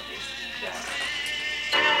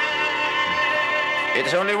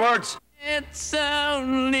 It's only words. It's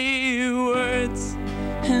only words,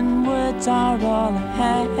 and words are all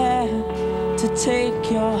I have to take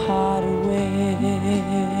your heart away.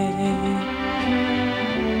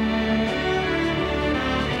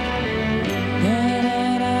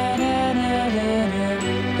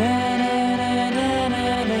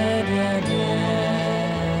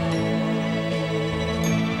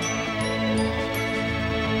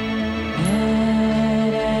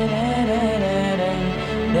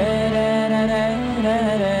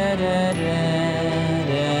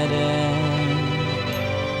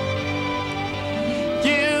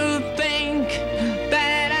 You think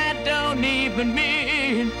that I don't even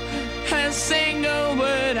mean a single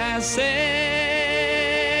word I say.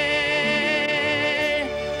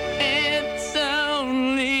 It's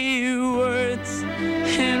only words,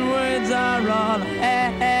 and words are all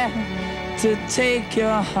I have to take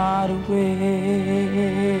your heart away.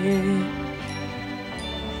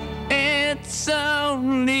 It's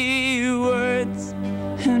only words,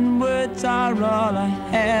 and words are all I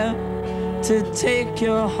have to take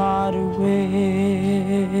your heart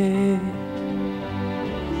away.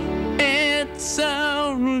 It's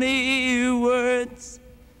only words,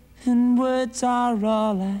 and words are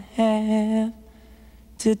all I have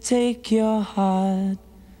to take your heart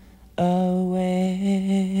away.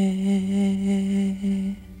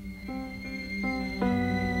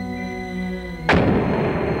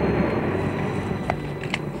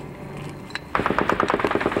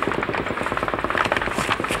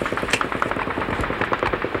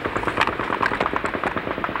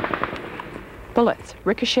 Bullets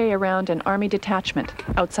ricochet around an army detachment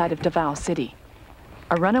outside of Davao City.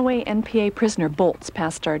 A runaway NPA prisoner bolts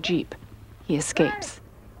past our jeep. He escapes.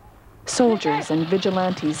 Soldiers and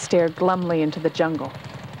vigilantes stare glumly into the jungle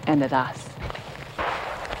and at us.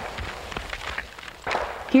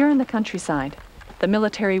 Here in the countryside, the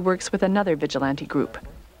military works with another vigilante group.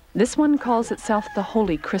 This one calls itself the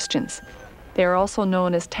Holy Christians. They are also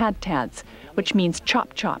known as tad-tads, which means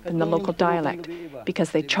chop-chop in the local dialect,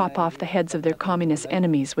 because they chop off the heads of their communist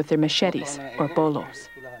enemies with their machetes or bolos.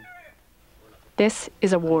 This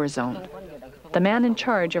is a war zone. The man in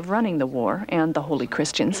charge of running the war and the Holy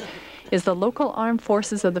Christians is the local armed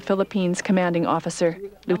forces of the Philippines commanding officer,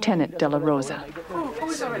 Lieutenant De La Rosa.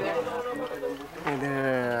 Who's over there?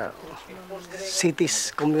 The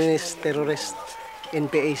cities, communist, terrorists,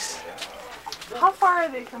 NPAs. How far are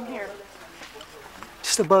they from here?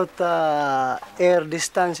 Just about air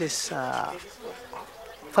distance is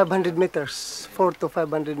 500 meters, 400 to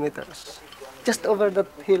 500 meters. Just over that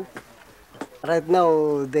hill. Right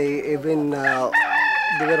now, they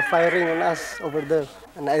were firing on us over there.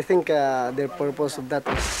 And I think their purpose of that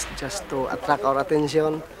is just to attract our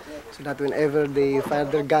attention, so that whenever they fire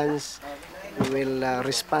their guns, we will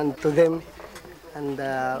respond to them. And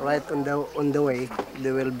right on the way,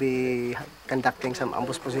 they will be conducting some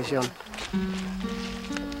ambush position.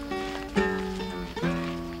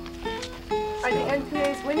 Are the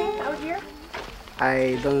NPAs winning out here?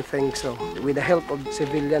 I don't think so. With the help of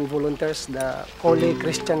civilian volunteers, the Holy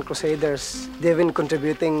Christian Crusaders, they've been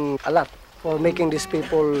contributing a lot for making these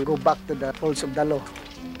people go back to the folds of the law.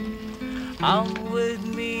 Come with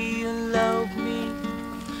me and love me,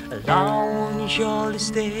 alone surely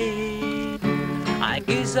stay. I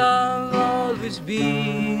guess I'll always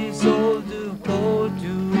be soldier for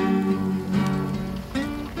you.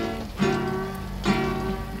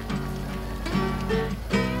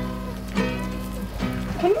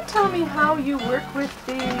 Can you tell me how you work with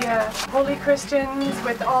the Holy Christians,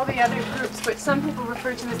 with all the other groups, which some people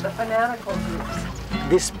refer to as the fanatical groups?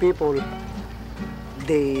 These people,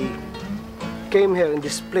 they came here in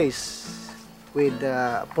this place with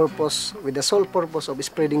the purpose, with the sole purpose of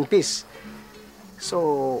spreading peace.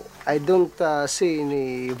 So I don't see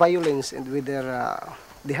any violence and with their,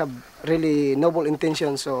 they have really noble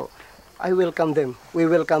intentions. So I welcome them. We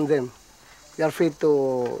welcome them. We are free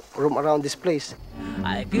to roam around this place.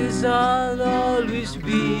 I guess I'll always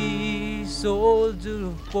be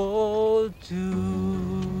soldier for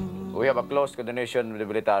you. We have a close coordination with the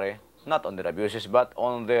military, not on their abuses, but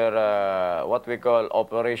on their, what we call,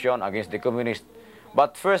 operation against the communists.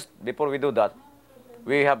 But first, before we do that,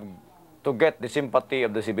 we have to get the sympathy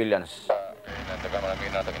of the civilians.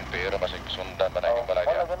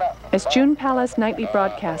 As June Pala's nightly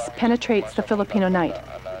broadcast penetrates the Filipino night,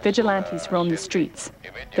 vigilantes roam the streets.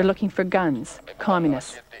 They're looking for guns,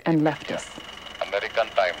 communists, and leftists. American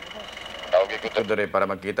time. Ito dere para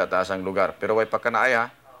magkita taas ang lugar. Pero way pagkanaay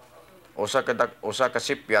ha. Usa ka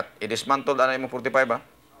sipyat, i-dismantle na imong 45 ha.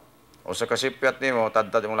 Usa ka sipyat nimo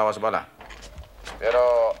tadtad imong lawas bala.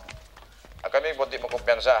 Pero kami po di mo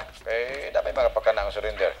kumpiyansa kay dapat mga pagkana ang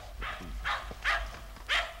surrender.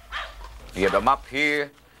 We have a map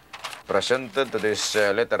here presented to this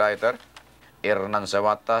letter writer. Irnan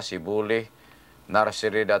Sawata, Sibuli,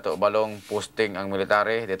 Narsiri Dato Balong, posting ang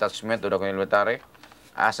military, detachment of the military,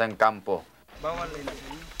 asang kampo.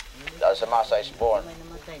 Dahil sa masa is born.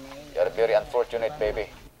 You're very unfortunate,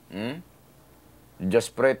 baby.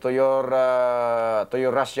 Just pray to your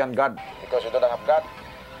Russian God, because you don't have God.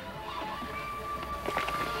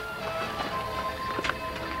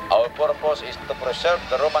 Our purpose is to preserve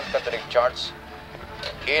the Roman Catholic Church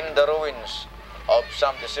in the ruins of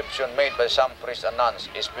some deception made by some priests and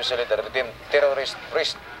nuns, especially the redeemed terrorist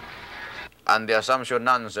priests and the Assumption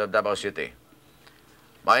nuns of Davao City.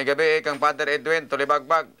 May gabi kang Father Edwin,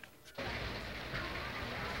 tulibagbag.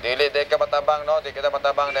 Dili day ka matabang, no? Di kita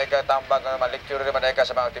matabang, day ka tambag, malikture naman day ka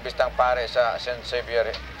sa mga aktivistang pare sa St.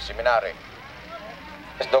 Xavier Seminary.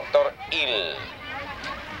 Dr. Il,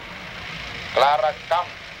 Clara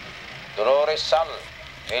Camp, Dolores Sal,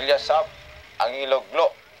 Nelia Sab, Angelo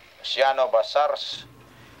Glo, Siano Basars,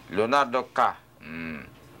 Leonardo K.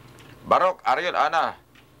 Barok, Ariel, Ana,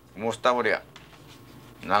 kumusta mo diya?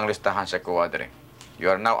 Nang listahan sa kuwadre.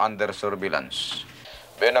 You are now under surveillance.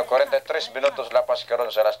 Bino 43 minutos lapas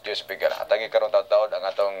karon sa alas 10 pigar. Atangi karon taon-taon ang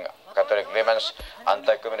atong Catholic Women's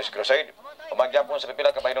Anti-Communist Crusade. Umagyapon sa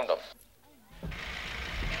pipila ka pahinumdom.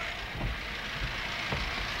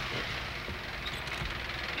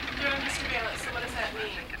 You're under surveillance, so what does that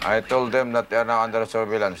mean? I told them that they are now under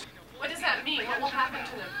surveillance. What does that mean? What will happen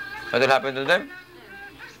to them? What will happen to them?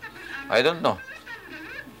 I don't know.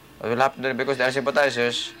 What will happen to them because they are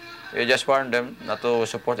sympathizers. We just warned them not to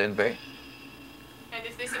support the NPA. And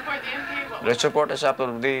if they support the NPA, what will The support is up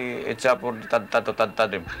to the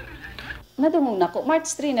tad-tad. Nadungog na ko.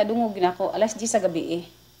 March 3 nadungog na ko. Alas 10 sa gabi eh.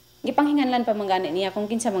 Gipanghinganlan pa manggani niya kung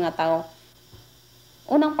kinsa mga tao.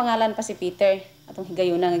 Unang pangalan pa si Peter. Atong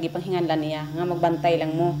higayuna nga gipanghinganlan niya. Nga magbantay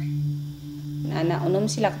lang mo. Unom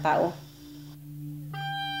sila ka tao.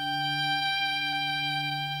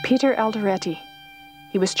 Peter Alderetti.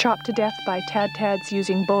 He was chopped to death by tad-tads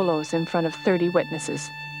using bolos in front of 30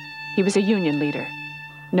 witnesses. He was a union leader.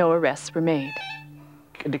 No arrests were made.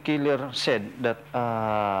 The killer said that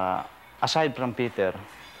aside from Peter,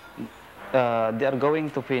 they are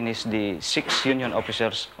going to finish the 6 union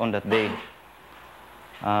officers on that day.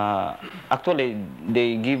 Actually,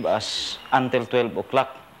 they give us until 12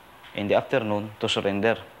 o'clock in the afternoon to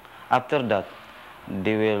surrender. After that,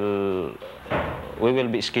 we will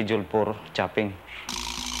be scheduled for chopping.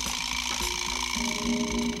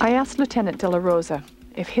 I asked Lieutenant De La Rosa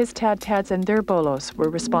if his tad-tads and their bolos were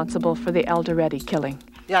responsible for the Alderetti killing.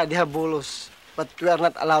 Yeah, they have bolos, but we are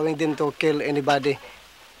not allowing them to kill anybody.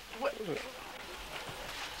 What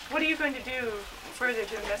are you going to do further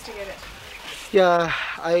to investigate it? Yeah,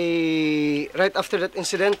 right after that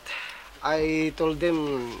incident, I told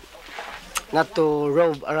them not to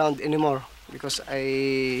roam around anymore because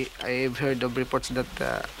I've heard of reports that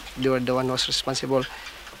they were the one who was responsible.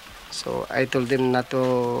 So I told them not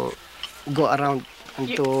to go around and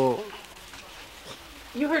You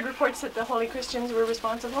heard reports that the Holy Christians were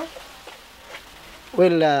responsible?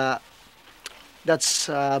 Well, that's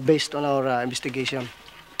based on our investigation.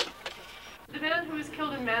 The man who was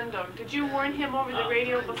killed in Mandong, did you warn him over the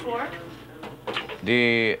radio before?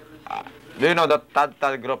 Do you know that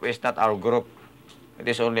Tad group is not our group? It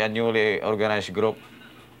is only a newly organized group,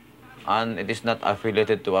 and it is not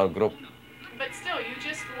affiliated to our group. But still, you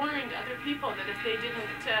just warned other people that if they didn't...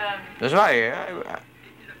 That's why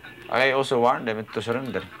I also warned them to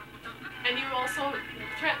surrender. And you also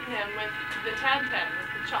threatened them with the Tad, with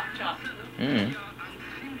the chop.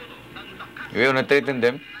 We only threatened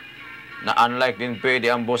them, na unlike the NPA, they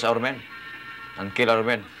ambush our men and kill our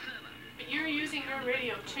men. But you're using your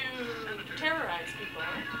radio to terrorize people,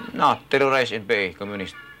 right? No, terrorize NPA,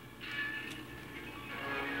 communist.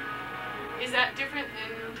 Is that different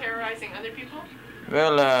than terrorizing other people?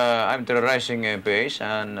 Well, I'm terrorizing NPAs,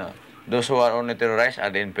 and those who are only terrorized are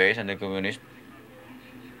the NPAs and the communists.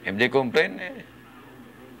 If they complain,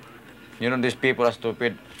 you know, these people are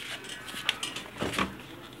stupid.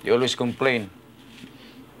 They always complain.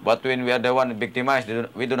 But when we are the one victimized,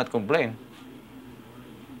 we do not complain.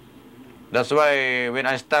 That's why when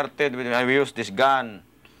I started, I used this gun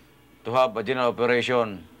to have a general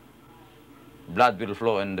operation, blood will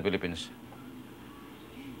flow in the Philippines.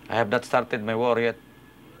 I have not started my war yet.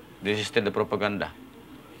 This is still the propaganda.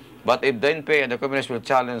 But if the NPA and the communists will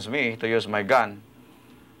challenge me to use my gun,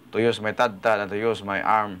 to use my tad, and to use my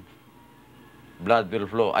arm, blood will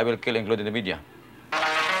flow. I will kill, including the media.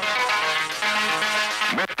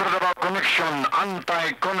 Metro Davao Connection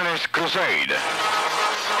Anti-Communist Crusade.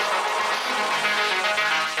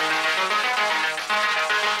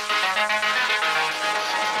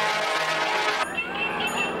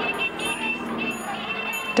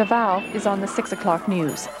 Davao is on the 6 o'clock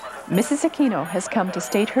news. Mrs. Aquino has come to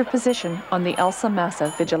state her position on the Elsa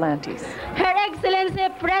Massa vigilantes. Her Excellency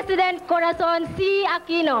President Corazon C.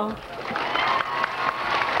 Aquino.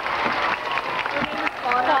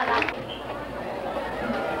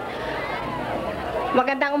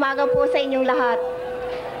 Magandang umaga po sa inyong lahat.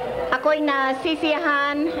 Ako'y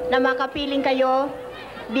nasisiyahan na makapiling kayo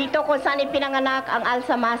dito kung saan ipinanganak ang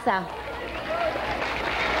Elsa Massa.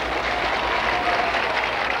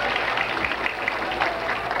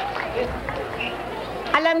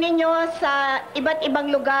 Alam ninyo, sa iba't ibang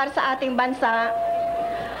lugar sa ating bansa,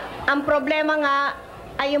 ang problema nga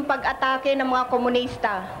ay yung pag-atake ng mga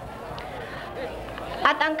komunista.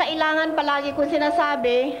 At ang kailangan palagi kong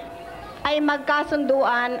sinasabi ay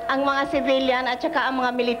magkasunduan ang mga civilian at saka ang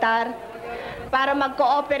mga militar para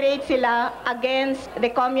mag-cooperate sila against the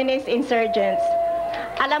communist insurgents.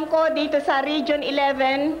 Alam ko dito sa Region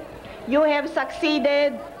 11, you have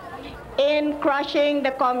succeeded in crushing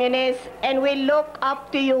the communists, and we look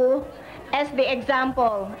up to you as the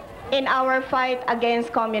example in our fight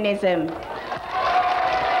against communism.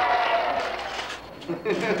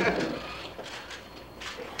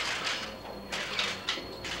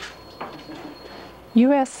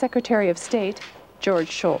 U.S. Secretary of State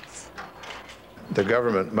George Shultz. The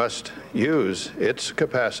government must use its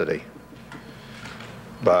capacity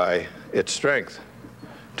by its strength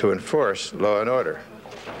to enforce law and order.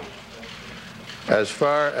 As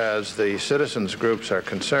far as the citizens groups are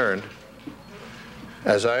concerned,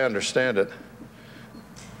 as I understand it,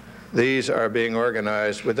 these are being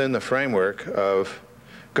organized within the framework of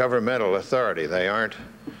governmental authority. They aren't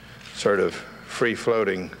sort of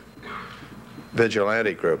free-floating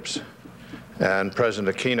vigilante groups. And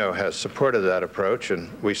President Aquino has supported that approach, and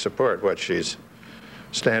we support what she's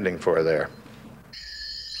standing for there.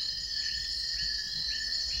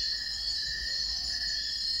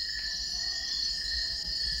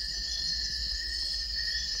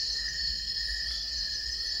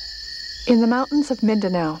 In the mountains of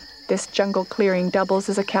Mindanao, this jungle clearing doubles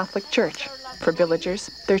as a Catholic church for villagers,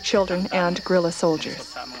 their children, and guerrilla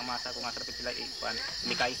soldiers.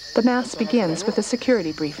 The Mass begins with a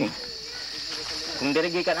security briefing. Kung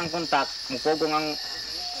dirigikan ang kontak, mupogong ang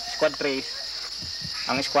squad trace,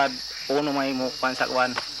 ang squad uno may mo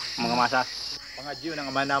pansakwan mga masa. Pangadyo ng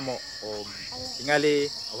ama namo o tingali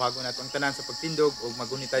awagon natong tanan sa pagtindog o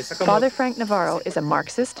magunitay sa kamot. Father Frank Navarro is a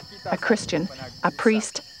Marxist, a Christian, a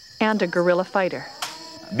priest, and a guerrilla fighter.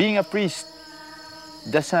 Being a priest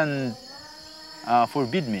doesn't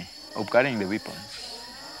forbid me of carrying the weapons.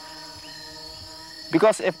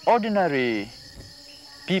 Because if ordinary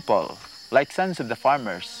people, like sons of the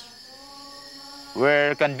farmers,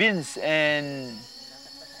 were convinced and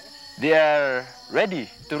they are ready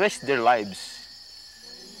to risk their lives,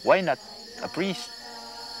 why not a priest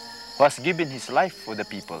who has given his life for the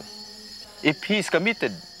people? If he is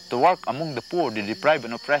committed to work among the poor, the deprived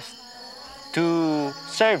and oppressed, to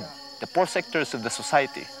serve the poor sectors of the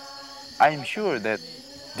society, I am sure that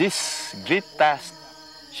this great task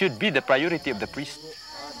should be the priority of the priest.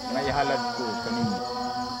 Ngayahalad ko kanimo.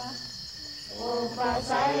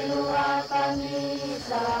 Pasaylo kami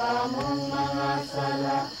sa among mga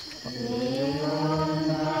sala, ingon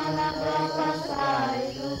nga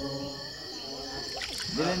nakapasaylo.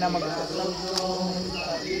 Dili na mag-usap.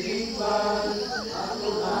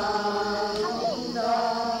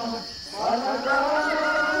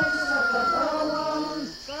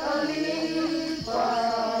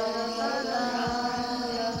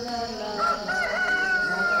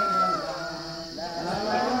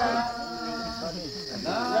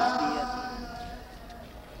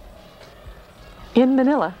 In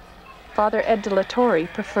Manila, Father Ed de la Torre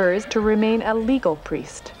prefers to remain a legal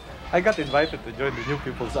priest. I got invited to join the New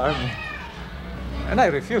People's Army, and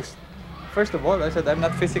I refused. First of all, I said, I'm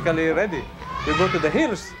not physically ready. You go to the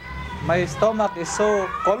hills, my stomach is so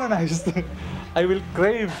colonized. I will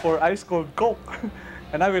crave for ice cold Coke,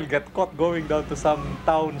 and I will get caught going down to some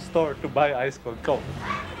town store to buy ice cold Coke.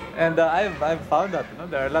 And I've found that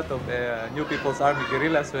there are a lot of New People's Army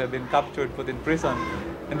guerrillas who have been captured, put in prison,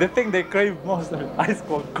 and the thing they crave most is ice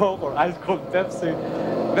cold Coke or ice cold Pepsi.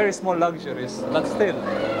 Very small luxuries, but still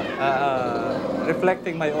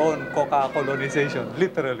reflecting my own coca colonization,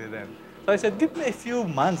 literally then. So I said, give me a few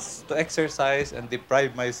months to exercise and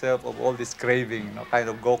deprive myself of all this craving, kind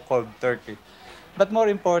of go cold turkey. But more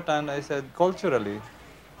important, I said, culturally,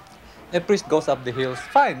 a priest goes up the hills,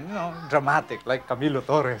 fine, dramatic, like Camilo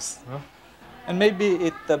Torres. And maybe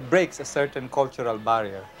it breaks a certain cultural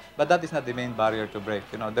barrier. But that is not the main barrier to break.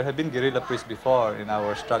 There have been guerrilla priests before in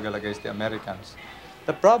our struggle against the Americans.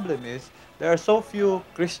 The problem is there are so few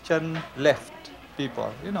Christian left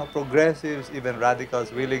people, progressives, even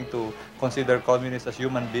radicals, willing to consider communists as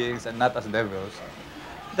human beings and not as devils,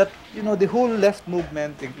 that, the whole left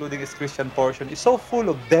movement, including its Christian portion, is so full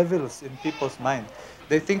of devils in people's mind.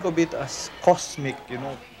 They think of it as cosmic,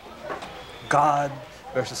 God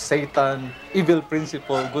versus Satan, evil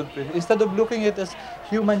principle, good principle, instead of looking at it as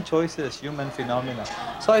human choices, human phenomena.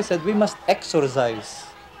 So I said, we must exorcise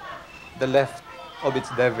the left of its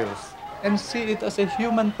devils and see it as a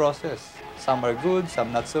human process. Some are good,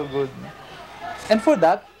 some not so good. And for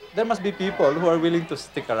that, there must be people who are willing to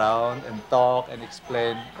stick around and talk and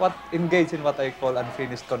explain, engage in what I call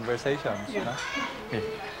unfinished conversations.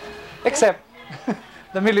 Except,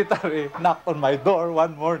 the military knocked on my door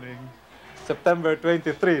one morning, September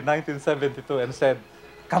 23, 1972, and said,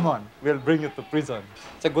 come on, we'll bring you to prison.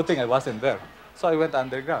 It's a good thing I wasn't there. So I went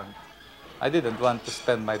underground. I didn't want to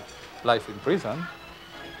spend my life in prison.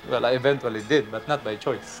 Well, I eventually did, but not by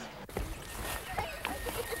choice.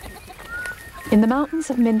 In the mountains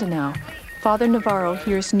of Mindanao, Father Navarro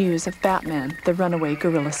hears news of Batman, the runaway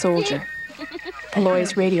guerrilla soldier.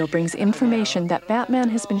 Paloy's radio brings information that Batman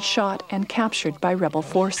has been shot and captured by rebel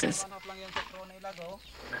forces.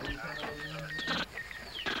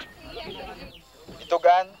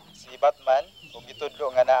 Itugan si Batman ug gitudlo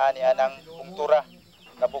nga naa ni anang pungtura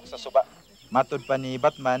nabuk sa suba. Matud pa ni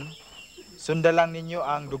Batman, sundalang ninyo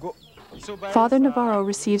ang dugo. Father Navarro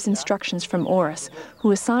receives instructions from Oris,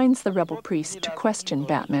 who assigns the rebel priest to question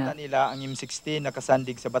Batman. Nila ang M16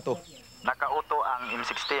 nakasandig sa bato. Nakauto ang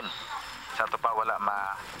M16. Sa to pa wala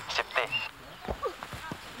ma-safety.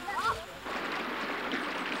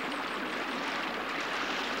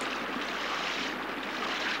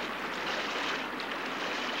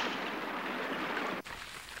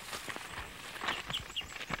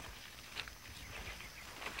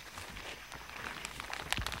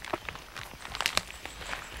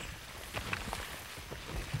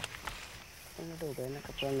 Kaya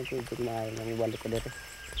nakapuan na kayo gumay ng wali ko dito.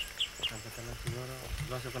 Ang katalang siguro,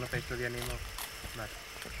 baso ko na pa istorya nimo. But,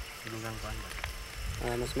 lugang ko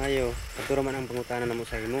mas mayo, katuro man ang pangutanan namo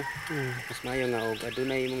sa imo. Mas mayo nga og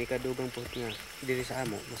adunay imong ikadugang puot nga diri sa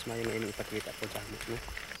amo, mas mayo nga imong ipakita po sa amo, no?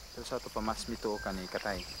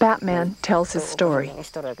 Batman tells his story.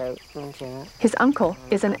 His uncle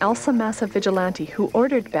is an Elsa Massa vigilante who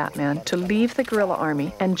ordered Batman to leave the guerrilla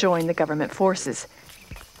army and join the government forces.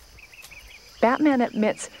 Batman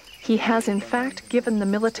admits he has in fact given the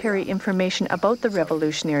military information about the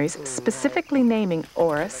revolutionaries, specifically naming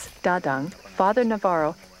Oris, Daang, Father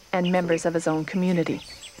Navarro, and members of his own community.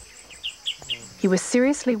 He was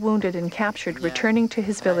seriously wounded and captured, returning to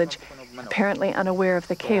his village, apparently unaware of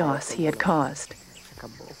the chaos he had caused.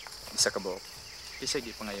 Isa ka bo. Isa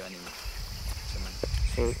gi pangayoan nimo.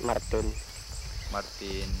 Si Martin.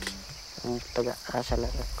 Martin. Ang taga asa na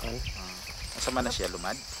kon. Asa man na siya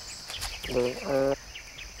lumad?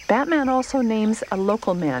 Batman also names a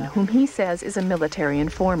local man whom he says is a military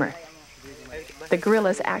informer. The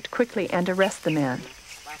guerrillas act quickly and arrest the man.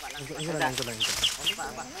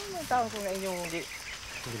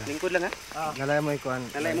 Lingkod lang ha? Nalay mo ikuan.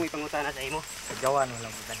 Nalay mo ipangutana sa imo. Gawan mo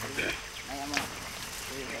lang.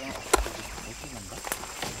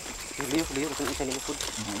 Liyo kung isa lingkod.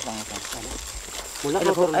 Mula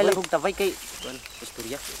ay lagog tabay kay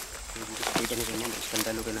istorya. Hindi na ganyan,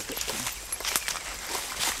 skandalo ka na.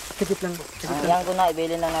 Kapit lang. Yang ko na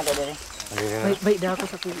ibilin lang nato dere. Bay da ako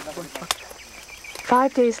sa kulit.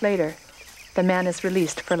 5 days later, the man is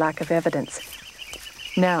released for lack of evidence.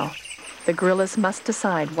 Now, the guerrillas must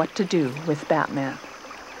decide what to do with Batman.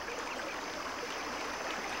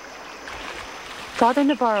 Father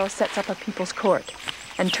Navarro sets up a people's court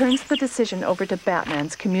and turns the decision over to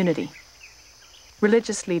Batman's community.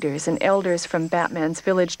 Religious leaders and elders from Batman's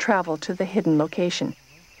village travel to the hidden location.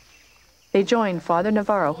 They join Father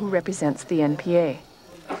Navarro, who represents the NPA.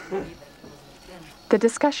 The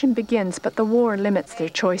discussion begins, but the war limits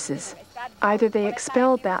their choices. Either they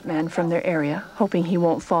expel Batman from their area, hoping he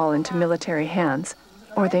won't fall into military hands,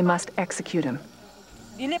 or they must execute him.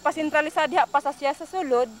 Dili pa sentralisa diha pa sa siya sa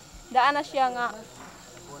sulod, daan na siya nga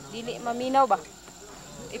dili maminaw ba.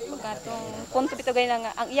 Ipagkatong punto bitaw gay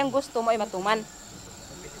nga ang iyang gusto mo ay matuman.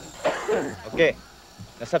 Okay.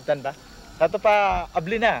 Nasabtan ba? Sato pa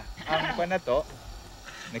abli na ang kuan nato.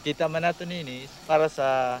 Nakita man nato nini para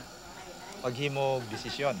sa paghimog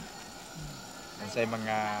desisyon. Sa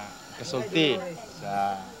mga kasulti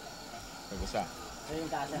sa pag-usa.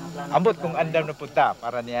 Ambot kung andam na punta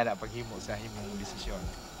para niya na paghimo sa himong desisyon.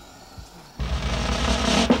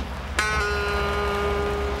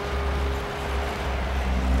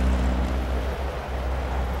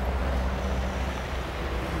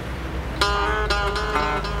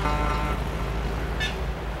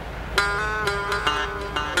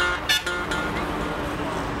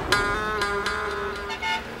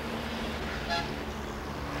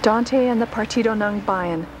 Dante and the Partido ng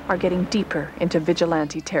Bayan are getting deeper into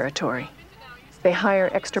vigilante territory. They hire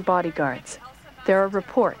extra bodyguards. There are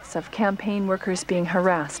reports of campaign workers being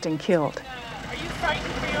harassed and killed. Are you frightened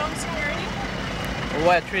for your own security?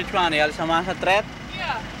 What, 320? Alsamasa threat?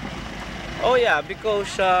 Yeah. Oh yeah,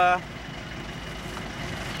 because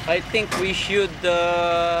I think we should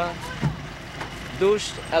do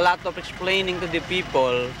a lot of explaining to the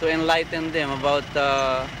people to enlighten them about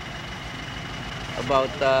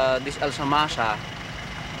this Alsamasa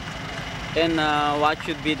and what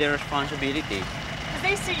should be their responsibility.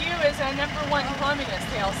 They see you as a #1 communist,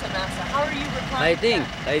 the Alsamasa. How are you replying to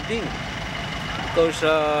that? I think, because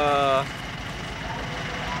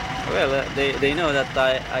they know that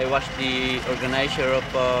I was the organizer of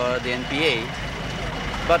the NPA,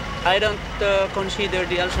 but I don't consider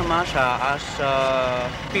the Alsamasa as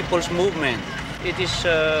people's movement. It is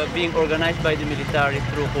being organized by the military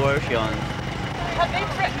through coercion. Have they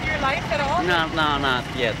threatened your life at all? No, not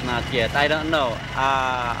yet. I don't know.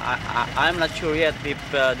 I'm not sure yet if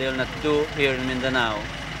they'll not do here in Mindanao.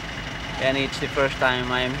 And it's the first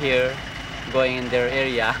time I'm here going in their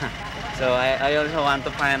area. So I also want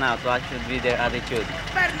to find out what should be their attitude.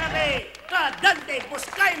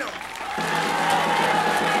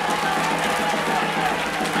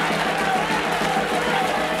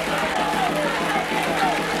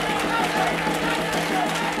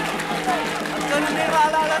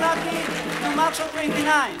 Maalala natin noong March of 29,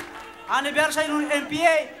 anniversary ng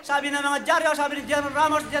NPA, sabi ng mga dyaryo, sabi ni General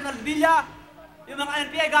Ramos, General Villa, yung mga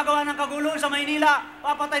NPA gagawa ng kaguluhan sa Maynila,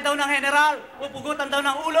 papatay daw ng general, pupugutan daw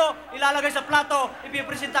ng ulo, ilalagay sa plato,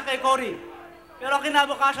 ipipresenta kay Cory. Pero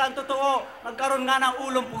kinabukasan, totoo, nagkaroon nga ng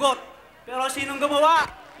ulong pugot. Pero sinong gumawa?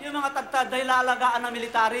 Yung mga tagtad na ilalagaan ng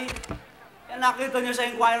military. Yan nakita nyo sa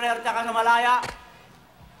Inquirer at sa Malaya.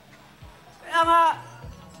 Kaya nga,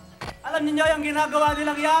 alam niyo yung ginagawa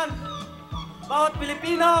nilang yan. Bawat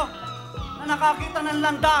Pilipino na nakakita ng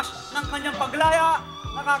landas ng kanyang paglaya,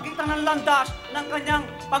 nakakita ng landas ng kanyang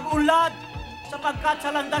pag-unlad, sapagkat sa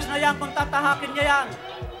landas na yan, kung tatahakin niya yan,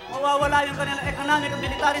 mawawala yung kanilang economic at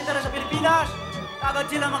military interest sa Pilipinas. Kagad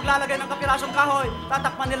sila maglalagay ng kapirasong kahoy,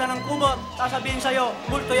 tatakpan nila ng kumot, sasabihin sa'yo,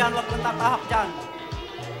 bulto yan, huwag kang tatahak dyan.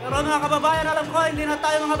 Pero mga kababayan, alam ko, hindi na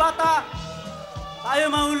tayo mga bata. Tayo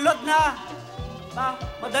mahulog na.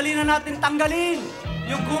 Madali na natin tanggalin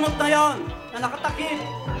yung kumot na yon na nakatakip.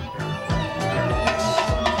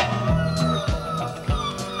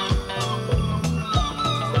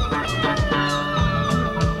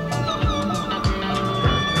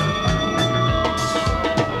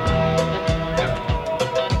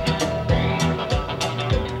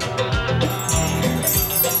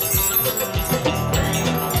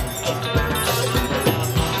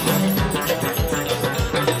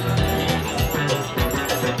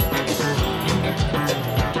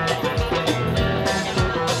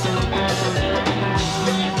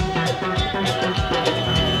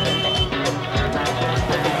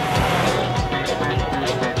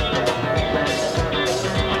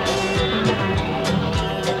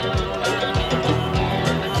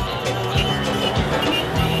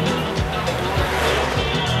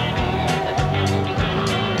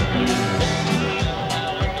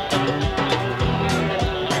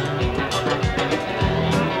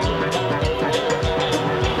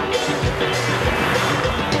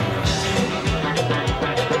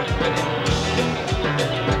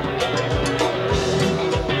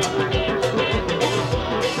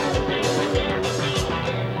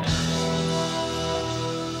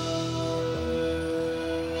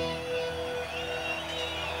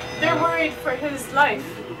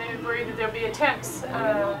 worried that there'll be attempts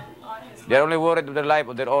on his... They're only worried of their life,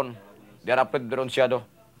 of their own. They're afraid of their own shadow.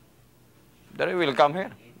 They will come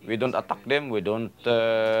here. We don't attack them. We don't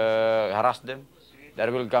harass them. They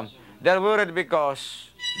will come. They're worried because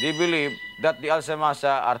they believe that the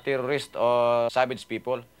Alsamasa are terrorists or savage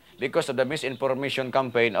people because of the misinformation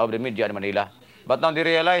campaign of the media in Manila. But now they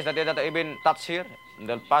realize that they're not even touched here in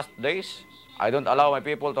the past days. I don't allow my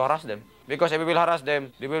people to harass them. Because if we will harass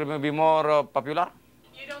them, they will be more popular.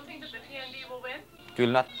 You don't think that the PNB will win? It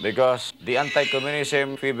will not, because the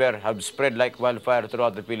anti-communism fever have spread like wildfire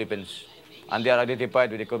throughout the Philippines. And they are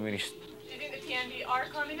identified with the communists. Do you think the PNB are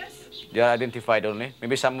communists? They are identified only.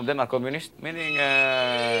 Maybe some of them are communist, meaning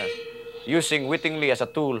using wittingly as a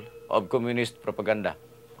tool of communist propaganda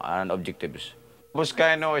and objectives.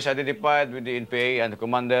 Buscaino is identified with the NPA and the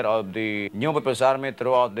commander of the New People's Army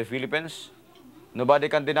throughout the Philippines. Nobody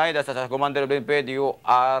can deny that as a commander of the NPA, you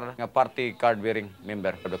are a party card-bearing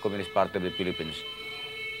member of the Communist Party of the Philippines.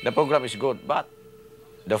 The program is good, but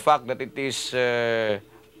the fact that it is a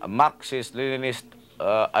Marxist-Leninist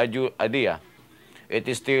idea, it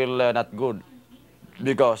is still not good,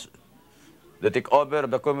 because the takeover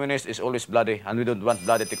of the communists is always bloody, and we don't want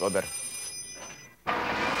bloody takeover.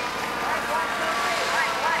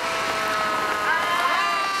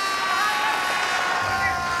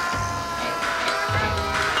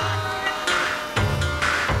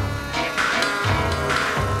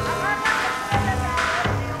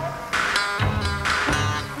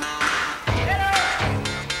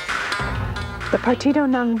 The Partido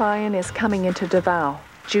ng Bayan is coming into Davao,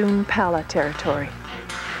 June Pala territory.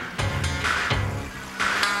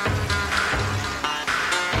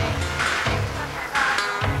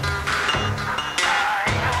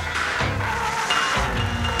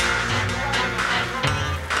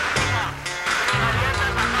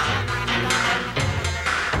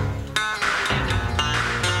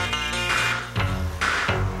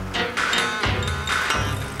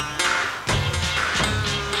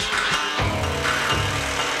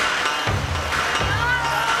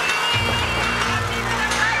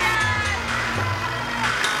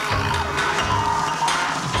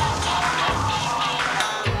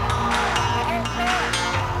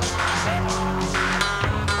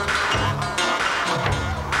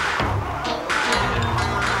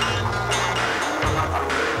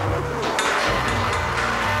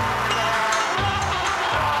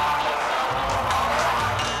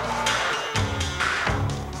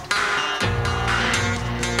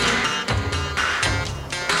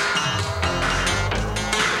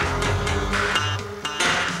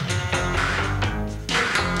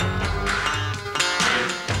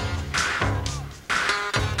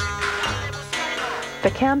 The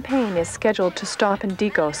campaign is scheduled to stop in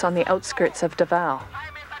Digos on the outskirts of Davao.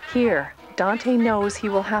 Here, Dante knows he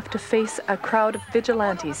will have to face a crowd of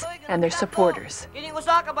vigilantes and their supporters. Kining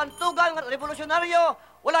usa ka bantugan nga revolusyonaryo,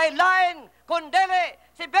 walay lain kundi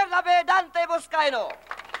si Bernabe Dante Buscaino.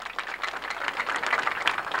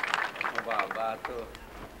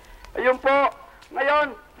 Ayun po, ngayon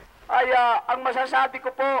ay ang masasabi ko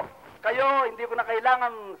po, kayo hindi ko na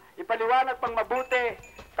kailangan ipaliwanag pang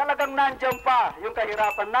mabuti. Talagang nandiyan pa yung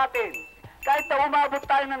kahirapan natin. Kahit na umabot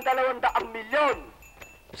tayo ng 200 milyon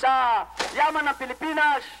sa yaman ng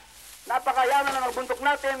Pilipinas, napakayaman ng bundok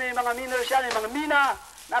natin, may mga minerals yan, may mga mina,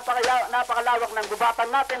 napakalawak ng gubatan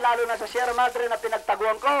natin, lalo na sa Sierra Madre na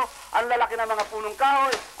pinagtaguan ko, ang lalaki ng mga punong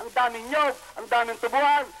kahoy, ang daming nyog, ang daming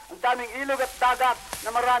tubuhan, ang daming ilog at dagat na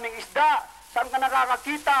maraming isda. Saan ka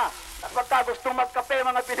nakakakita? Pagka gustong magkape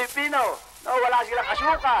mga Pilipino, no, wala silang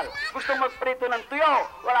asukal. Gustong magprito ng tuyo,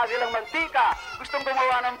 wala silang mantika. Gustong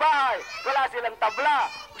gumawa ng bahay, wala silang tabla.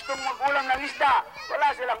 Gustong mag-ulam ng isda, wala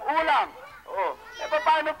silang ulam. Oh.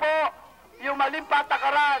 Paano po yung maling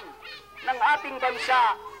patakaran ng ating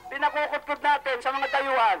bansa? Pinakukutkod natin sa mga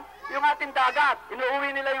dayuhan, yung ating dagat. Inuuwi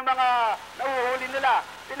nila yung mga nauhuli nila.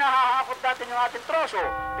 Pinahahakot natin yung ating troso.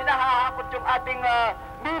 Pinahahakot yung ating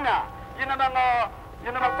mina.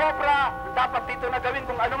 Yun ang kopra, dapat dito na gawin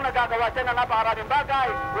kung anong nagagawa dyan na napakaraming bagay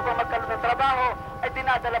upang magkaroon ng trabaho, ay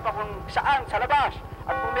dinadala pa kung saan, sa labas.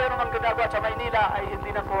 At kung meron mang ginagawa sa Maynila, ay hindi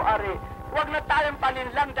na po ari. Huwag na tayong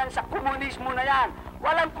paninlang dyan sa komunismo na yan.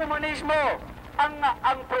 Walang komunismo.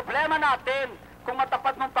 Ang problema natin, kung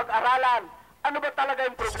matapat mong pag-aralan, ano ba talaga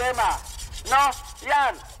yung problema? No?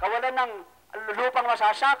 Yan, kawalan ng lupang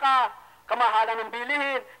masasaka, kamahalan ng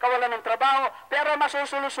bilihin, kawalan ng trabaho, pero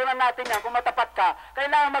masusolusyonan natin yan kung matapat ka.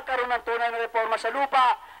 Kailangan magkaroon ng tunay na reforma sa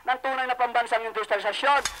lupa, ng tunay na pambansang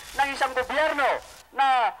industrialisasyon, ng isang gobyerno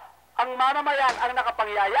na ang mamamayan ang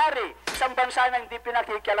nakapangyayari, isang bansa na hindi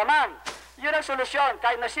pinakikialaman. Yun ang solusyon,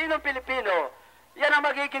 kahit na sinong Pilipino Yan ang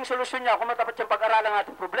magiging solusyon niya kung matapat yung pag-aralan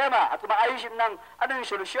natin problema at kung maayusin ng ano yung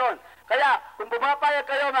solusyon. Kaya kung bumapayag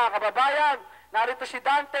kayo mga kababayan, narito si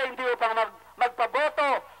Dante, hindi upang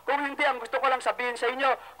magpaboto. Kung hindi, ang gusto ko lang sabihin sa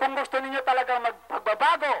inyo, kung gusto ninyo talagang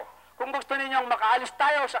magpagbabago, kung gusto ninyong makaalis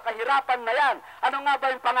tayo sa kahirapan na yan, ano nga ba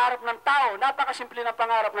yung pangarap ng tao? Napakasimple ng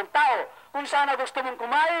pangarap ng tao. Kung sana gusto mong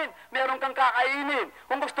kumain, meron kang kakainin.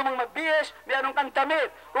 Kung gusto mong magbihis, meron kang damit.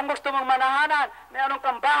 Kung gusto mong manahanan, meron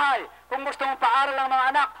kang bahay. Kung gusto mong paaral ang mga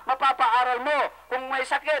anak, mapapaaral mo. Kung may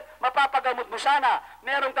sakit, mapapagamot mo sana.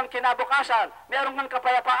 Meron kang kinabukasan, meron kang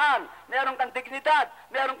kapayapaan, meron kang dignidad,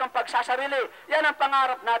 meron kang pagsasarili. Yan ang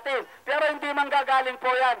pangarap natin. Pero hindi manggagaling po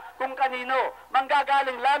yan kung kanino.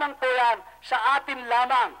 Manggagaling lamang po yan sa atin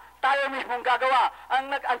lamang. Tayo mismong gagawa.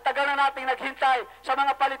 Ang tagal na nating naghintay sa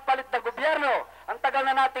mga palit-palit na gobyerno. Ang tagal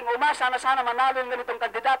na nating umasa na sana manalo ng ganitong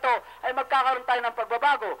kandidato ay magkakaroon tayo ng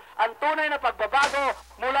pagbabago. Ang tunay na pagbabago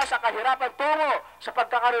mula sa kahirapan tungo sa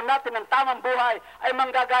pagkakaroon natin ng tamang buhay ay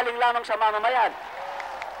manggagaling lamang sa mamamayan.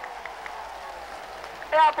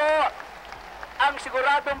 Kaya po, ang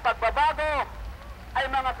siguradong pagbabago ay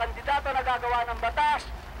mga kandidato na gagawa ng batas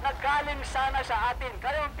na galing sana sa atin.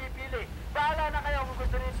 Kayo ang pipili. Bahala na kayo kung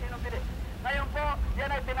gusto niyo sinong pili. Ngayon po, yan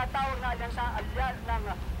ay tinatawag na alyansa ng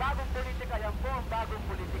bagong politika. Yan po ang bagong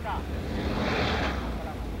politika.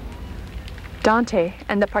 Dante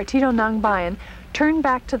and the Partido ng Bayan turned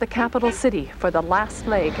back to the capital city for the last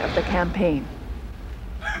leg of the campaign.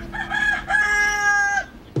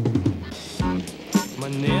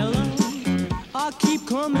 Manila, I keep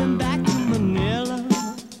coming back to Manila.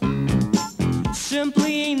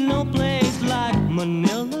 Simply ain't no place like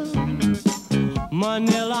Manila.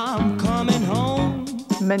 Manila, I'm coming home.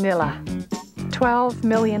 Manila, 12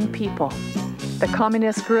 million people. The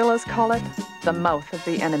communist guerrillas call it the mouth of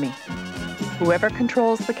the enemy. Whoever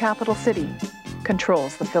controls the capital city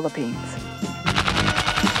controls the Philippines.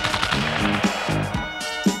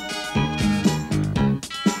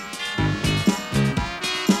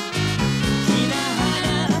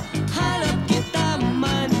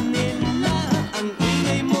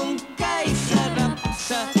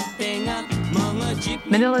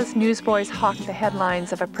 Manila's newsboys hawk the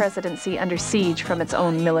headlines of a presidency under siege from its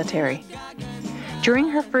own military. During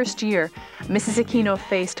her first year, Mrs. Aquino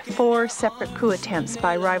faced 4 separate coup attempts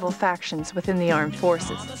by rival factions within the armed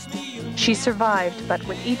forces. She survived, but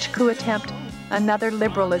with each coup attempt, another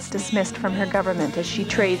liberal is dismissed from her government as she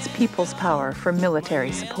trades people's power for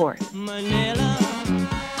military support. Manila,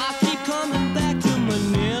 I keep coming back to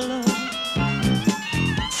Manila.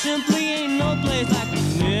 Simply ain't no place like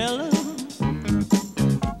Manila.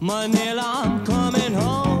 Manila, I'm coming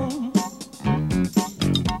home.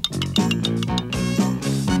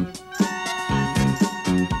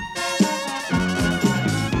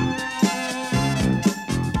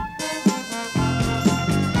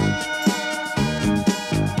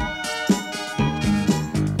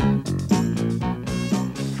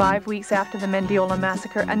 Five weeks after the Mendiola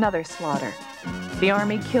massacre, another slaughter. The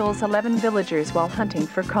army kills 11 villagers while hunting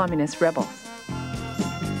for communist rebels.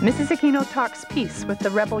 Mrs. Aquino talks peace with the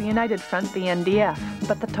Rebel United Front, the NDF,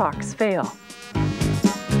 but the talks fail.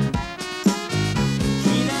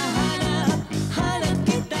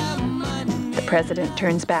 The president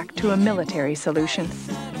turns back to a military solution.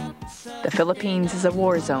 The Philippines is a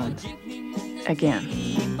war zone again.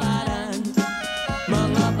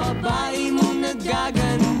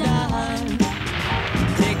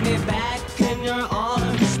 Take me back in your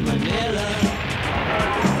arms, Manila.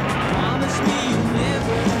 Promise me you'll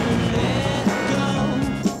never let go.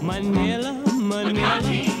 Manila, Manila.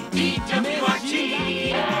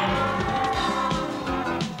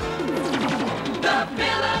 The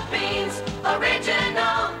Philippines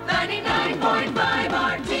original 99.5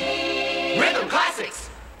 RT. Rhythm Classics.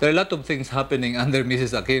 There are a lot of things happening under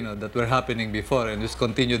Mrs. Aquino that were happening before and just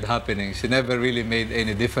continued happening. She never really made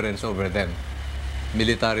any difference over them.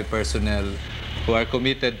 Military personnel who are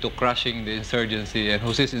committed to crushing the insurgency and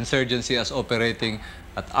who sees insurgency as operating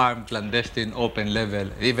at armed, clandestine, open level,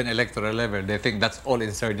 even electoral level. They think that's all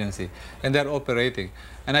insurgency. And they're operating.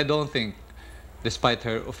 And I don't think, despite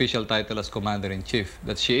her official title as Commander-in-Chief,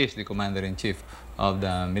 that she is the Commander-in-Chief of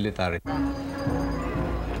the military.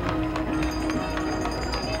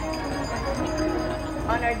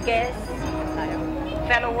 Honored guests,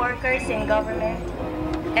 fellow workers in government,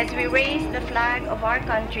 as we raise the flag of our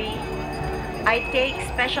country, I take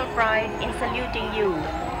special pride in saluting you,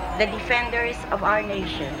 the defenders of our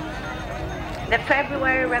nation. The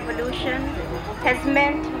February Revolution has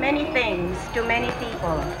meant many things to many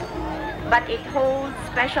people, but it holds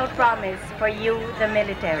special promise for you, the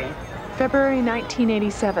military. February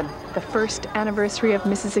 1987, the first anniversary of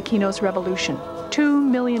Mrs. Aquino's revolution. 2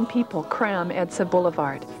 million people cram EDSA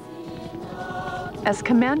Boulevard. As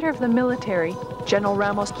commander of the military, General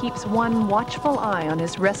Ramos keeps one watchful eye on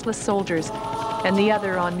his restless soldiers and the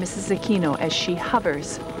other on Mrs. Aquino as she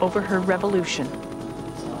hovers over her revolution.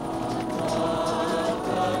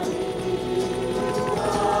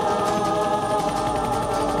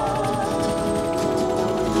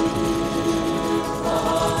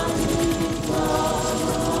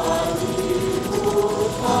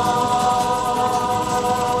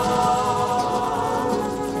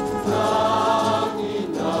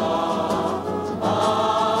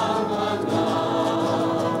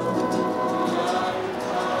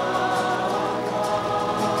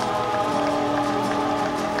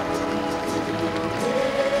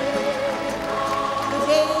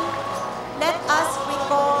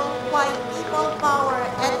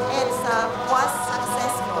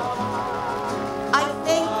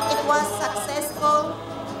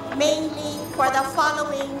 mainly for the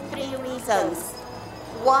following 3 reasons.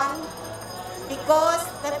 1, because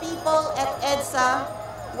the people at EDSA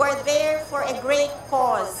were there for a great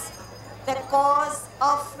cause, the cause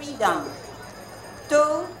of freedom.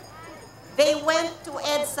 2, they went to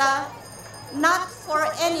EDSA not for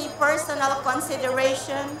any personal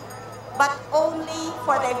consideration, but only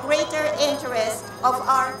for the greater interest of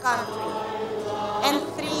our country. And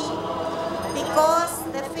 3, because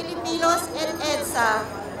the Filipinos at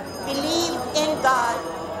EDSA believed in God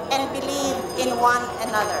and believed in one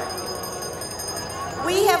another.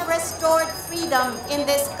 We have restored freedom in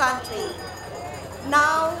this country.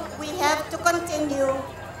 Now we have to continue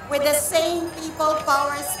with the same people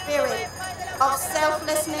power spirit of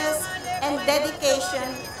selflessness and dedication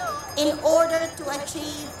in order to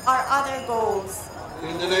achieve our other goals.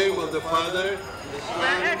 In the name of the Father, the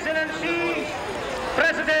Son, Excellency,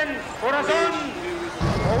 President Corazon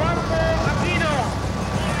Aquino,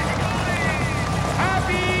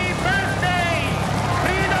 happy birthday,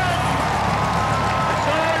 freedom!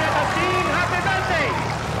 So let us sing happy birthday.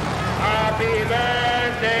 Happy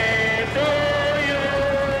birthday to you.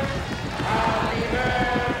 Happy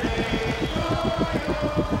birthday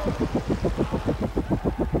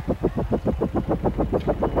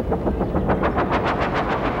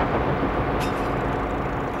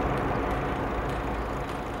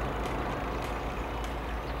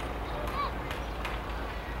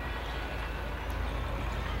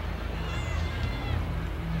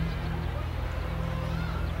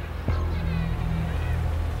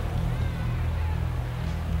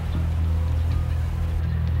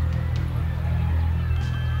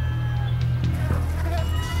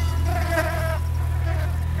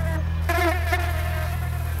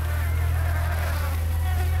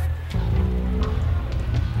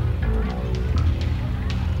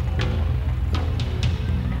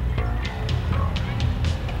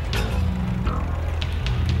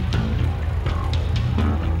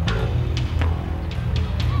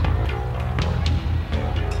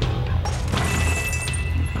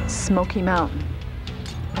Smoky Mountain,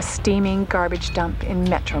 a steaming garbage dump in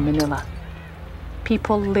Metro Manila.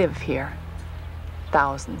 People live here,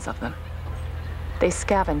 thousands of them. They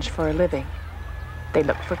scavenge for a living. They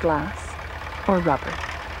look for glass, or rubber,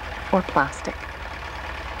 or plastic.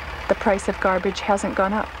 The price of garbage hasn't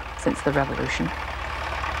gone up since the revolution.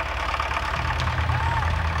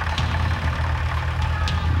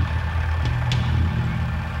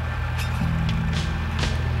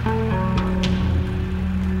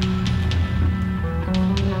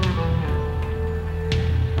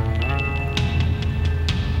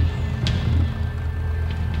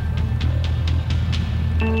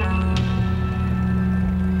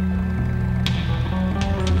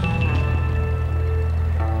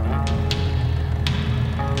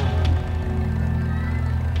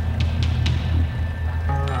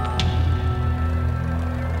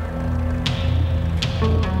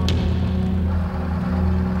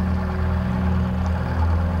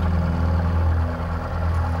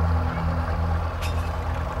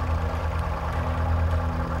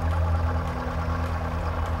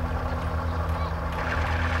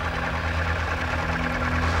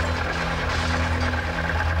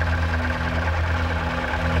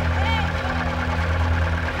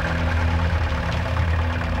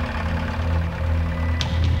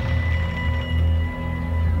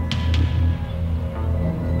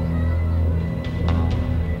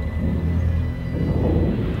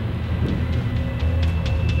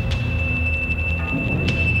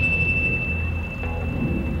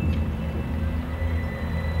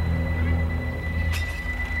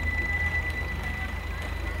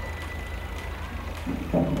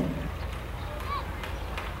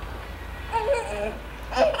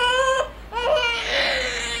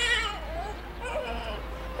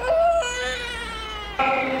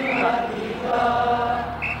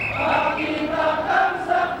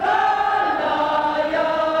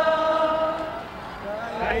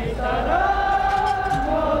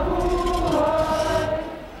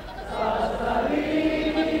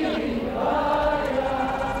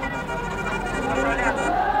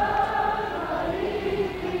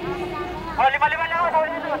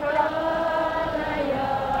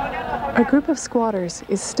 A group of squatters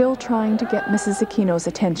is still trying to get Mrs. Aquino's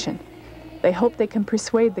attention. They hope they can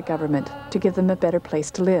persuade the government to give them a better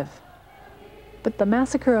place to live. But the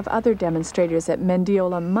massacre of other demonstrators at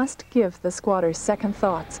Mendiola must give the squatters second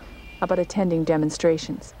thoughts about attending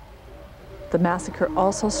demonstrations. The massacre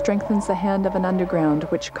also strengthens the hand of an underground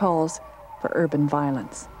which calls for urban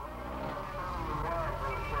violence.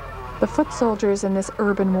 The foot soldiers in this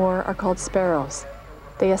urban war are called sparrows.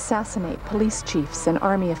 They assassinate police chiefs and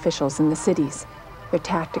army officials in the cities. Their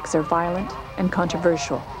tactics are violent and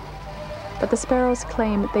controversial. But the sparrows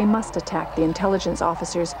claim they must attack the intelligence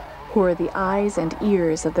officers who are the eyes and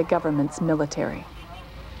ears of the government's military.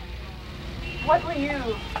 What were you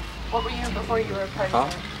before you were a part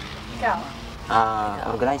of the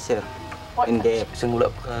Organizer. In the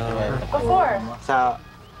Before?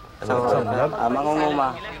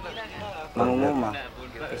 Mangunguma.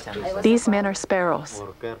 These men are sparrows.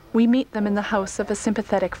 We meet them in the house of a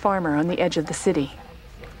sympathetic farmer on the edge of the city.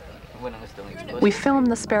 We film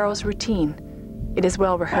the sparrows' routine. It is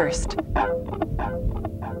well rehearsed.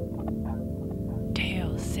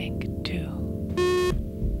 Tail sink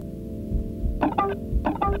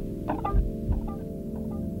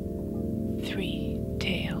 2. Three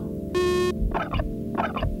tail.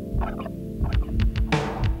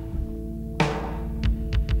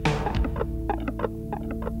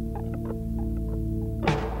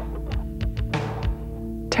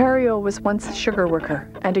 Terrio was once a sugar worker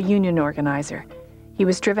and a union organizer. He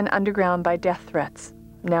was driven underground by death threats.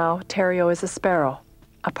 Now, Terrio is a sparrow,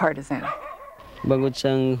 a partisan. Bangod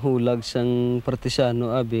siyang hulag siyang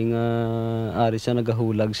partisano, abi nga ari siya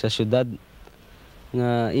nagahulag sa syudad.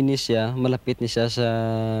 Nga inis siya, malapit ni siya sa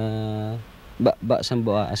sang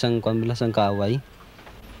boa, sang kwanbala sang kaway.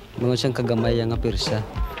 Bangod siyang kagamay nga pirsa.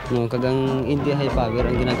 No, kagang hindi high power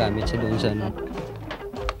ang ginagamit siya doon sa ano.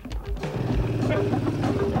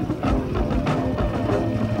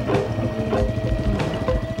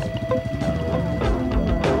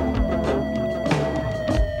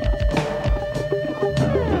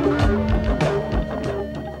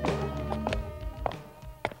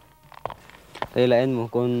 Tailain mo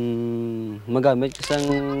kung magamit ka sang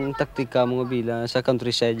taktika mo bila sa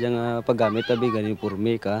countryside yung paggamit abi ganin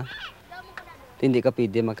purme ka. Hindi ka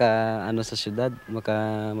pwede maka ano sa syudad, maka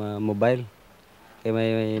mobile. Kaya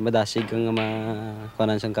may madasig kang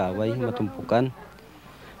makanan sang kaway, matumpukan.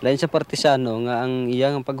 Lain sa partisano nga ang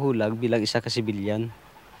iyang paghulag bilang isa ka sibilyan.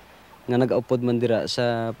 Nga nagaupod man dira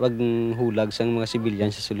sa paghulag sang mga sibilyan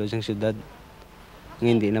sa sulod sang syudad. Nga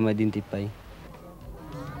hindi na ma-identify.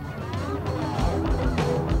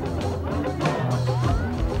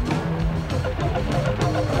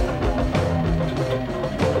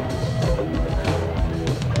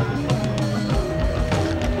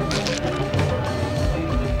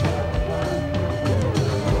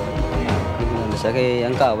 Sa kay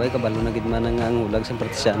ang kaway kabalo na gid man ang ulag sa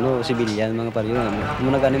partisano, sibilyan mga pariyo.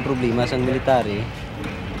 Muna ganing problema sang military.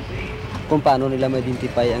 Kung paano nila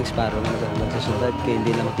ma-identify ang sparrow na nagaulag sa syudad kay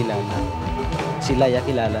hindi na makilala. Sila ya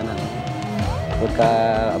kilala na. Pagka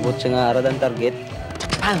abot siya nga arad ang target,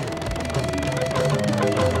 pang!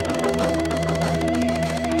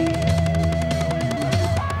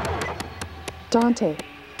 Dante,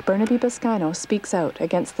 Burnaby Boscano speaks out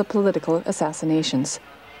against the political assassinations.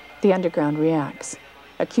 The underground reacts,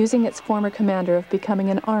 accusing its former commander of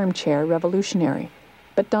becoming an armchair revolutionary.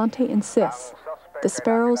 But Dante insists the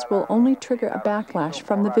sparrows will only trigger a backlash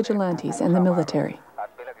from the vigilantes and the military.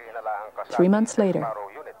 3 months later,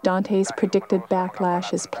 Dante's predicted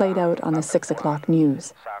backlash is played out on the 6 o'clock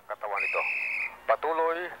news.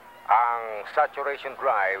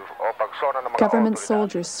 Government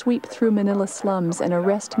soldiers sweep through Manila slums and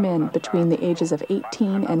arrest men between the ages of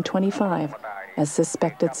 18 and 25 as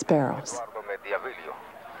suspected sparrows.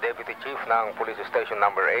 Deputy Chief ng Police Station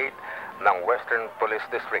Number 8 ng Western Police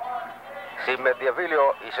District. Si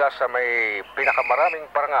Mediavillo, isa sa may pinakamaraming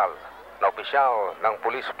parangal na opisyal ng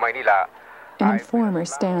Police of Maynila. An informer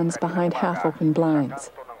stands behind half-open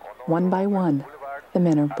blinds. One by one, the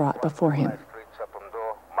men are brought before him.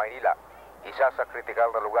 Maynila, isa sa kritikal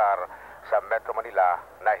na lugar sa Metro Manila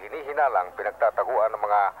na hinihinalang pinagtataguan ng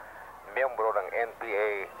mga miyembro ng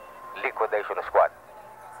NPA Liquidation Squad.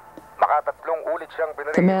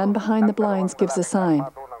 The man behind the blinds gives a sign.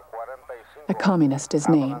 A communist is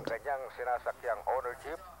named.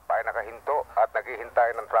 Ay nakahinto at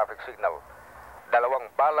naghihintay ng traffic signal. Dalawang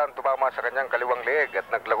bala ang tumama sa kanyang kaliwang leeg at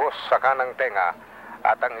naglagos sa kanang tenga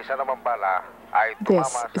at ang isa namang bala ay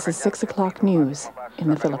tumama This is the 6 o'clock news in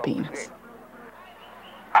the Philippines.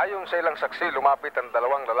 Ayon sa ilang saksi, lumapit ang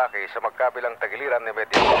dalawang lalaki sa magkabilang tagiliran ni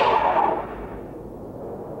Media.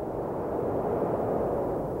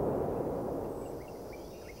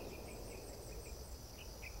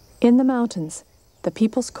 In the mountains, the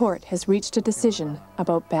People's Court has reached a decision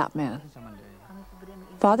about Batman.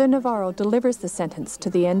 Father Navarro delivers the sentence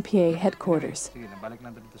to the NPA headquarters.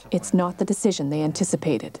 It's not the decision they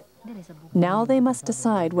anticipated. Now they must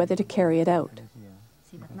decide whether to carry it out.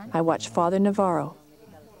 I watch Father Navarro,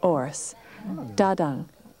 Oris, Daang,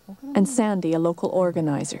 and Sandy, a local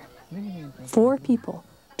organizer. 4 people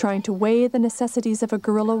trying to weigh the necessities of a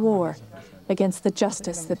guerrilla war against the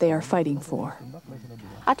justice that they are fighting for.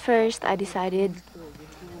 At first, I decided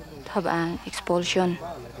to have an expulsion.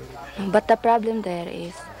 But the problem there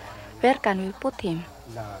is, where can we put him?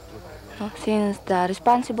 Since the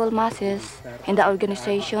responsible masses in the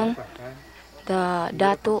organization, the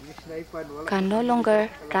Dato, can no longer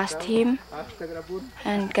trust him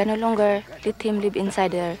and can no longer let him live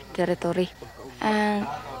inside their territory. And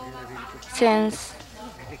since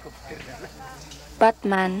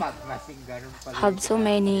Batman have so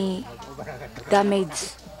many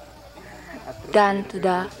damage done to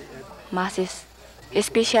the masses,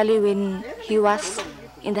 especially when he was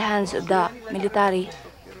in the hands of the military.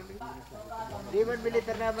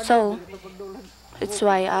 So, it's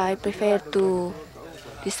why I prefer to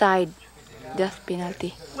decide death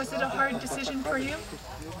penalty. Was it a hard decision for you?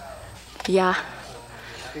 Yeah,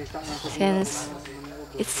 since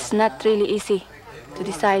it's not really easy to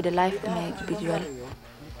decide the life of an individual.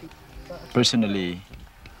 Personally,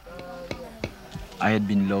 I had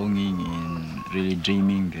been longing and really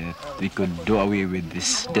dreaming that we could do away with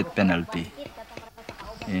this death penalty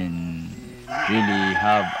and really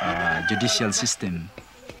have a judicial system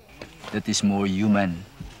that is more human.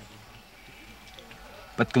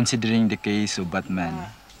 But considering the case of Batman,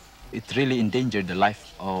 it really endangered the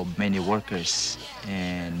life of many workers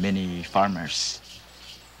and many farmers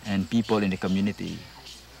and people in the community.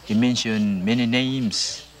 He mentioned many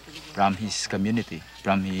names from his community,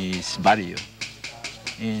 from his barrio.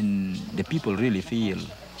 And the people really feel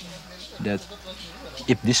that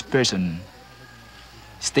if this person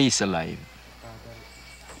stays alive,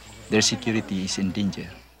 their security is in danger.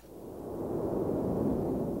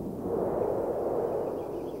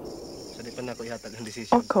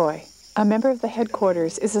 Okoy, a member of the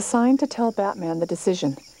headquarters, is assigned to tell Batman the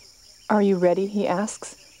decision. Are you ready, he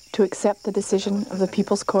asks, to accept the decision of the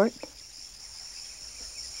People's Court?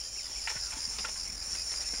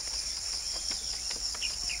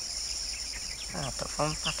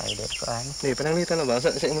 Nih, pananglitan na ba? Sa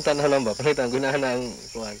imong tanahan lang ba? Pananglitan, gunahan na ang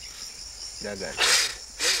kuhan. Dagan.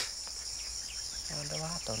 Ang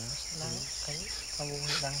dawaton, mas lang kayo,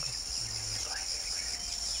 mabuhi lang ko.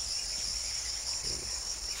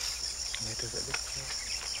 Ito sa dito.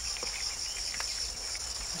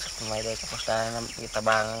 May day kapustahan na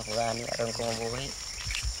itabangan ko gani, aron ko mabuhi.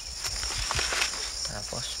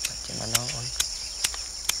 Tapos, pati manoon.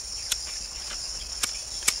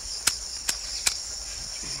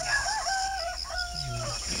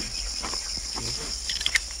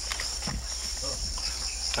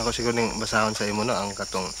 Ako siguro ning basahon sa imo no ang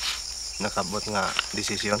katong nakabot nga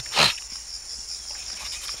desisyon.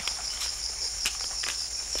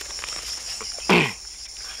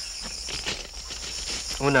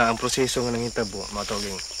 Una, ang proseso nga nanghitabo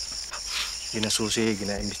matawaging ginasusi,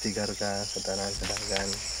 ginaimbestigar ka sa tanan sa dagan.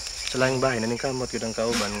 Sa lahing bahay naning kamot gyud ang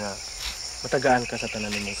kauban nga matagaan ka sa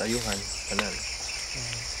tanan nimong kayuhan tanan.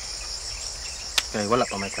 Kaya wala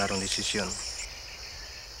pa may klarong desisyon.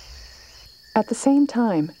 At the same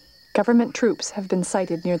time, government troops have been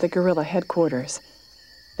sighted near the guerrilla headquarters.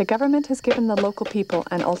 The government has given the local people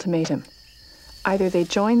an ultimatum. Either they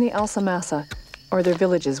join the Alsamasa or their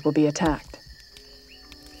villages will be attacked.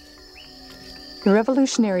 The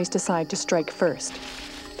revolutionaries decide to strike first.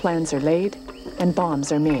 Plans are laid and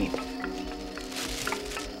bombs are made.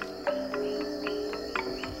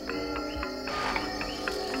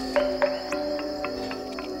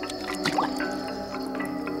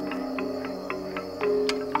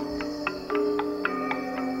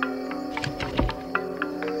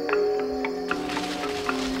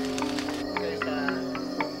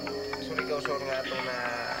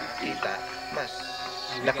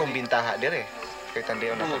 Bintaha dire kay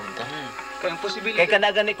tandiyo na binta. Kaya posibilidad. Kay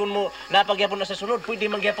kanagani kun mo napagyapon na sa sunod,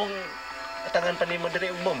 pwede magyapon tangan pa nimo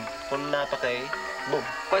dire bom kun napakay bom.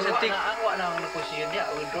 Pasentik wa na ang posisyon dia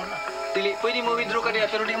withdraw na. Dili pwede mo withdraw ka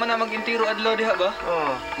diha pero di man na mag-intiro adlaw diha ba?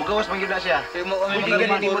 Oh, mugawas man gyud na siya. Kay mo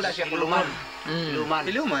di mo na siya Iluman.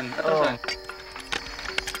 Iluman atrasan.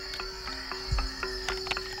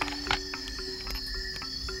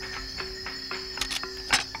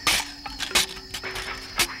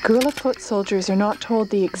 Guerrilla foot soldiers are not told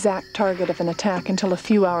the exact target of an attack until a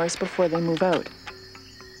few hours before they move out.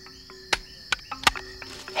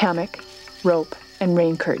 Hammock, rope, and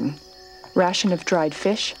rain curtain. Ration of dried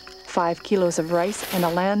fish, 5 kilos of rice, and a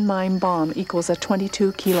landmine bomb equals a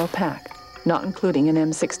 22-kilo pack, not including an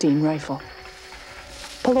M16 rifle.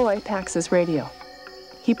 Paloy packs his radio.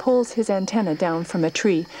 He pulls his antenna down from a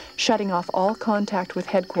tree, shutting off all contact with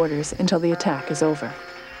headquarters until the attack is over.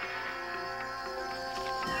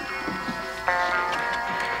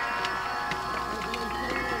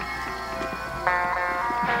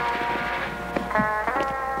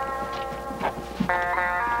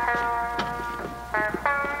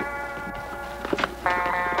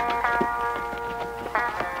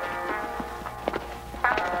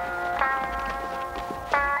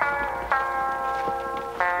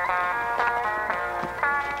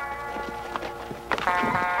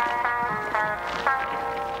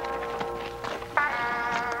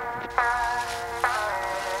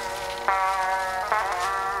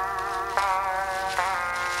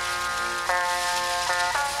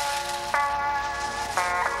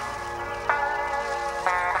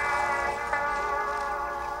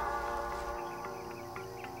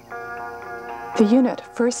 The unit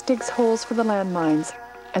first digs holes for the landmines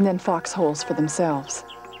and then foxholes for themselves.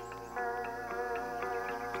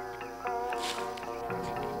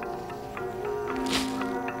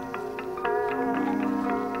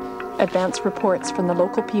 Advance reports from the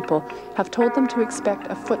local people have told them to expect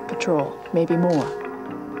a foot patrol, maybe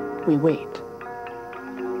more. We wait.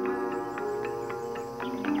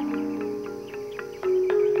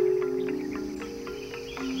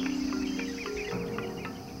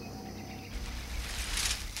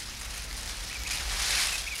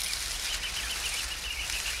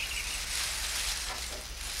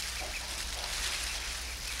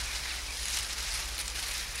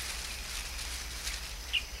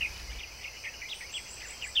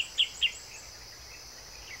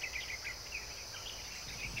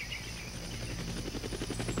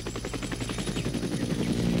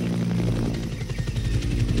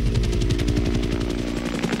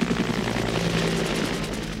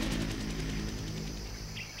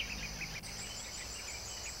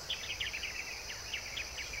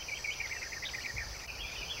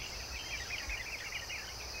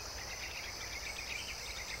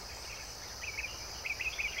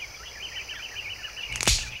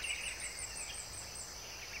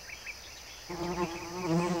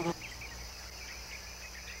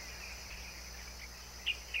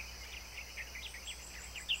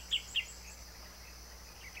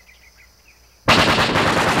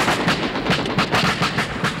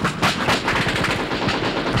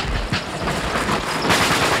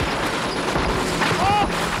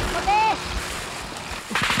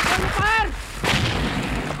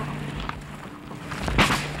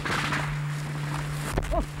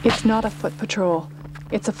 It's not a foot patrol.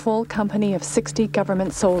 It's a full company of 60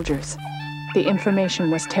 government soldiers. The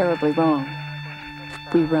information was terribly wrong.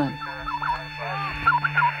 We run.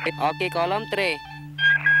 Okay, column 3.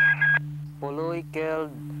 Poloy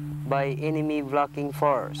killed by enemy blocking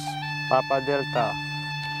force. Papa Delta.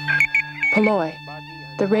 Paloy.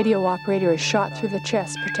 The radio operator is shot through the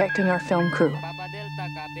chest, protecting our film crew.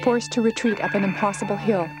 Forced to retreat up an impossible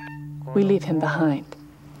hill, we leave him behind.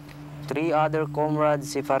 3 other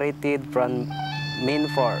comrades separated from main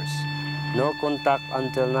force. No contact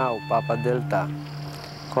until now, Papa Delta.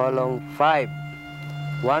 Column 5.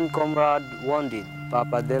 1 comrade wounded,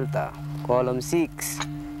 Papa Delta. Column 6.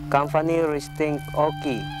 Company restinct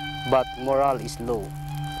okay, but morale is low,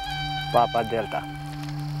 Papa Delta.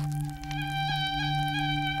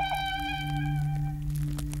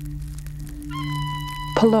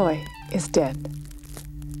 Paloy is dead.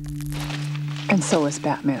 And so is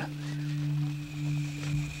Batman.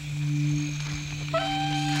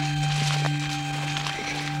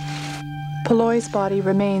 Paloy's body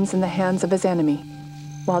remains in the hands of his enemy,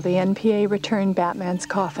 while the NPA return Batman's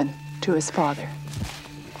coffin to his father.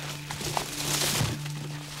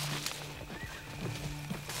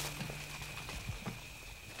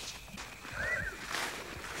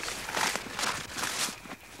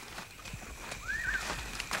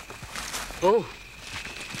 Oh,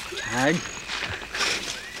 tired.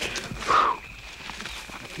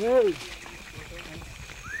 Okay.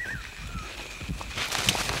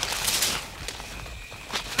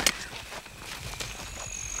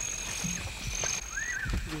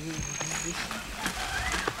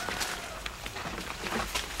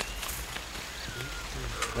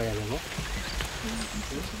 Kaya na mo?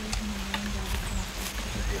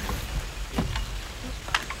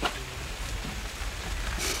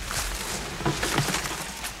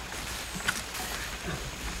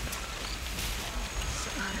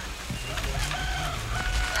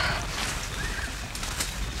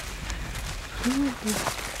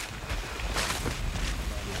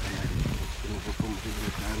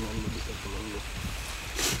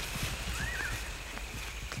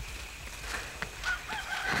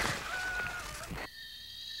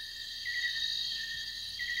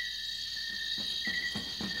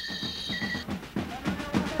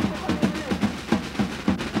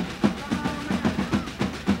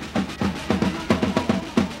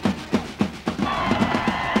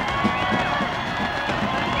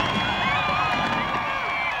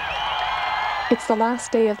 the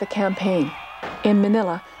last day of the campaign. In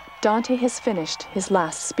Manila, Dante has finished his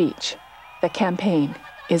last speech. The campaign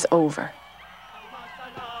is over.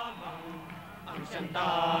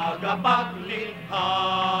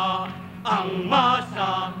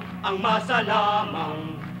 Ang masa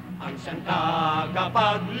lamang, ang siyang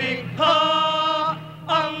tagapaglikha.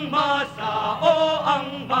 Ang masa,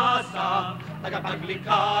 ang masa,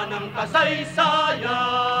 tagapaglikha ng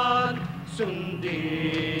kasaysayan.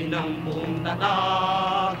 Sundin ang buong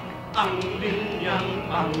tatag, ang linyang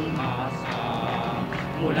pangmasa.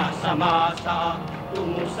 Mula sa masa,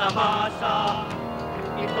 tungo sa masa,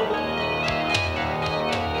 ito.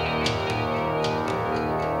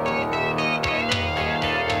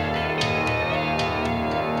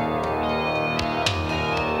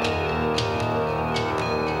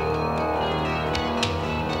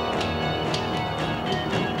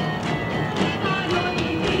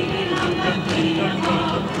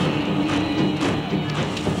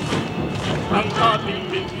 Ang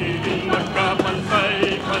ating mithiin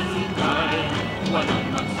magkapantay-pantay,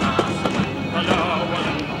 walang magsasamantala,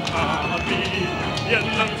 walang aapi.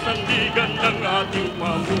 Yan ang sandigan ng ating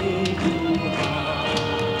pamumuhay.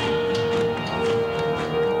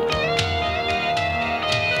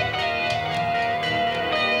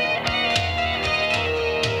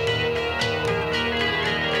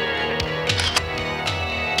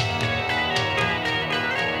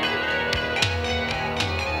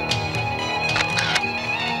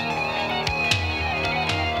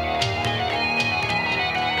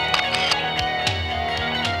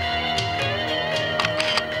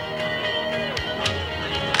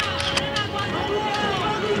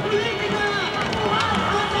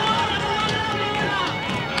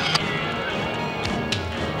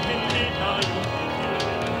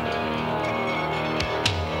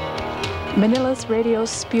 Manila's radios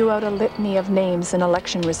spew out a litany of names and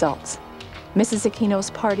election results. Mrs. Aquino's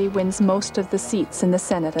party wins most of the seats in the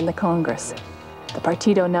Senate and the Congress. The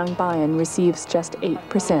Partido ng Bayan receives just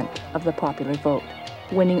 8% of the popular vote,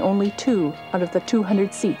 winning only 2 out of the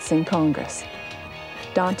 200 seats in Congress.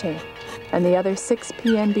 Dante and the other 6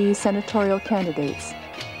 PNB senatorial candidates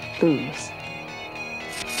lose.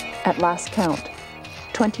 At last count,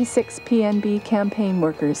 26 PNB campaign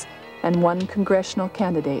workers and 1 congressional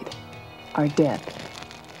candidate are dead.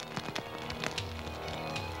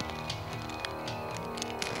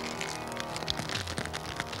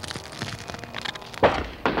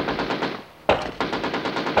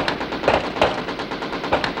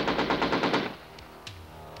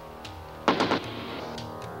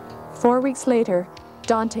 Four weeks later,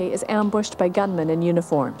 Dante is ambushed by gunmen in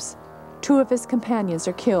uniforms. 2 of his companions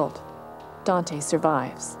are killed. Dante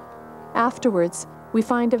survives. Afterwards, we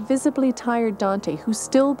find a visibly tired Dante who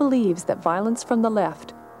still believes that violence from the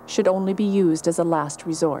left should only be used as a last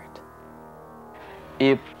resort.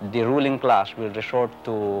 If the ruling class will resort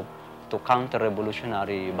to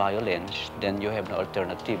counter-revolutionary violence, then you have no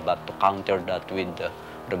alternative but to counter that with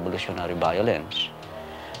revolutionary violence.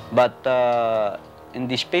 But in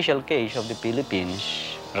the special case of the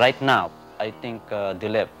Philippines, right now, I think the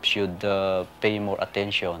left should pay more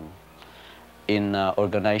attention in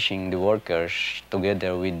organizing the workers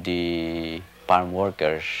together with the farm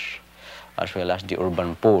workers as well as the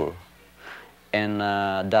urban poor, and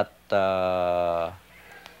that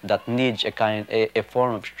needs a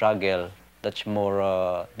form of struggle that's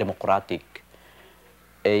more democratic,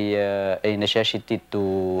 a necessity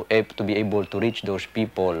to be able to reach those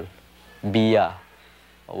people via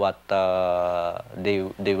what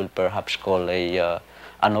they will perhaps call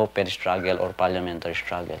an open struggle or parliamentary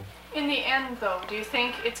struggle. In the end, though, do you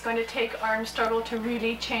think it's going to take armed struggle to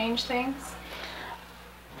really change things?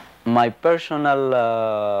 My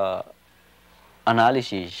personal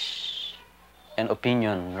analysis and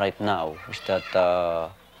opinion right now is that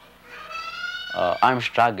armed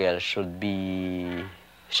struggle should be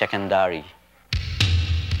secondary.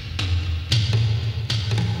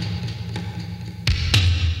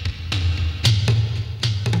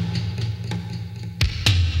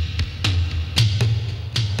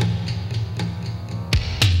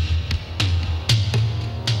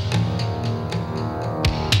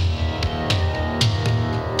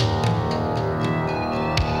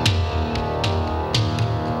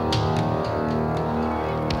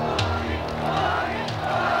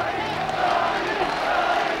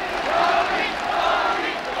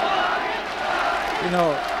 You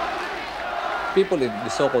know, people in the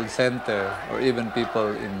so-called center or even people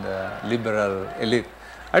in the liberal elite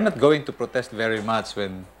are not going to protest very much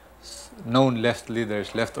when known left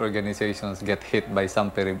leaders, left organizations get hit by some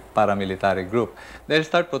paramilitary group. They'll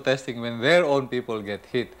start protesting when their own people get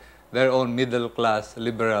hit, their own middle-class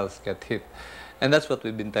liberals get hit. And that's what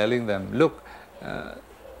we've been telling them. Look,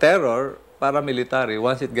 terror, paramilitary,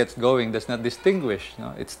 once it gets going, does not distinguish.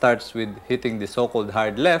 No? It starts with hitting the so-called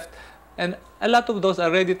hard left, and a lot of those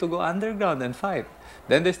are ready to go underground and fight.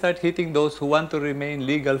 Then they start hitting those who want to remain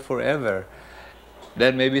legal forever.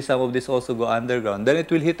 Then maybe some of this also go underground. Then it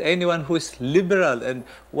will hit anyone who is liberal and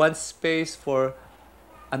wants space for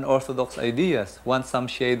unorthodox ideas, wants some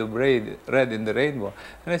shade of red in the rainbow.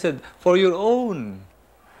 And I said, for your own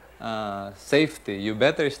safety, you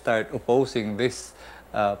better start opposing these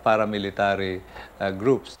paramilitary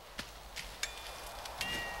groups.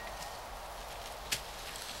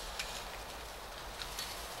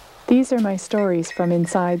 These are my stories from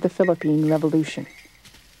inside the Philippine Revolution.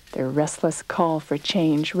 Their restless call for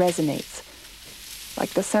change resonates,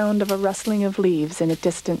 like the sound of a rustling of leaves in a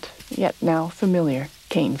distant, yet now familiar,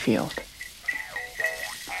 cane field.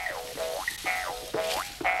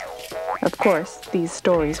 Of course, these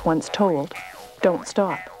stories once told don't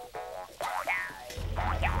stop.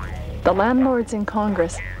 The landlords in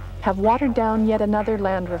Congress have watered down yet another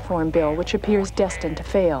land reform bill which appears destined to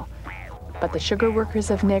fail. But the sugar workers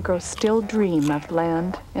of Negros still dream of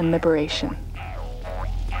land and liberation.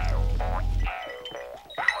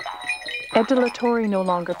 Ed de la Torre no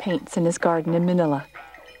longer paints in his garden in Manila.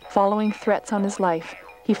 Following threats on his life,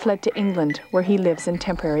 he fled to England, where he lives in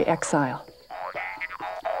temporary exile.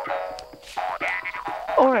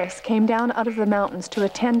 Oris came down out of the mountains to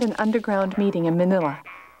attend an underground meeting in Manila.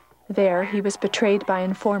 There, he was betrayed by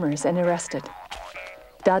informers and arrested.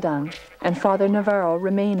 Daang and Father Navarro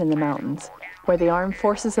remain in the mountains, where the armed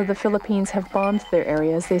forces of the Philippines have bombed their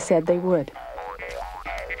area as they said they would.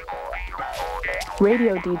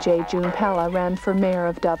 Radio DJ June Pala ran for mayor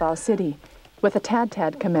of Davao City, with a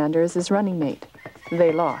Tad commander as his running mate.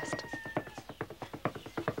 They lost.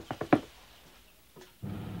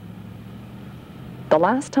 The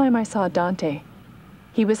last time I saw Dante,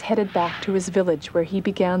 he was headed back to his village where he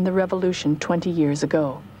began the revolution 20 years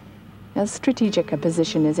ago. As strategic a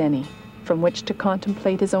position as any, from which to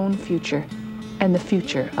contemplate his own future and the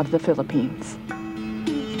future of the Philippines.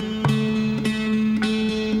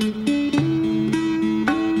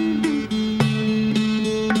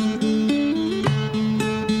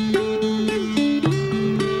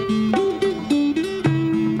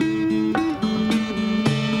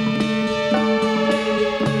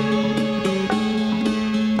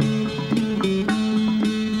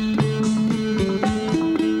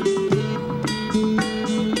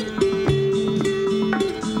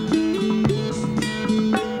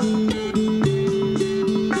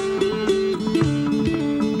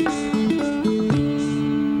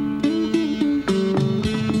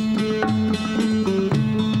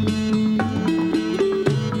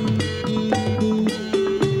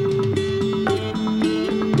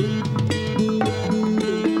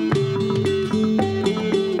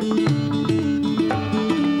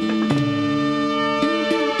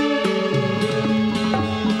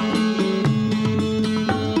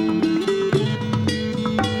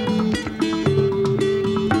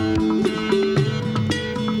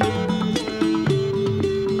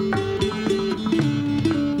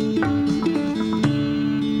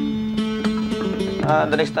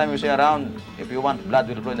 The next time you see around, if you want blood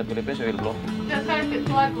will flow in the Philippines, it will flow. The fact that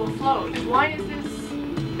blood will flow, why is this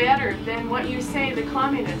better than what you say the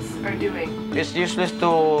communists are doing? It's useless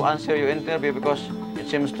to answer your interview because it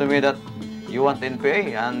seems to me that you want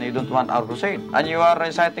NPA and you don't want our crusade. And you are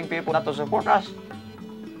inciting people not to support us.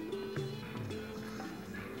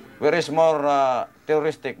 Where is more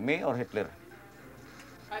terroristic, me or Hitler?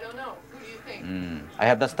 I don't know. Who do you think? I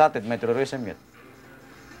have not started my terrorism yet.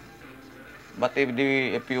 But if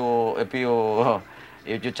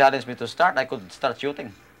you challenge me to start, I could start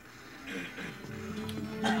shooting.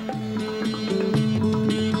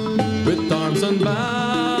 With arms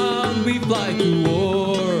unbound, we fly to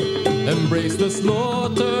war, embrace the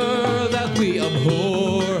slaughter that we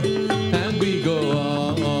abhor, and we go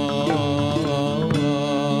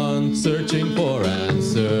on searching for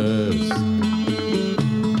answers.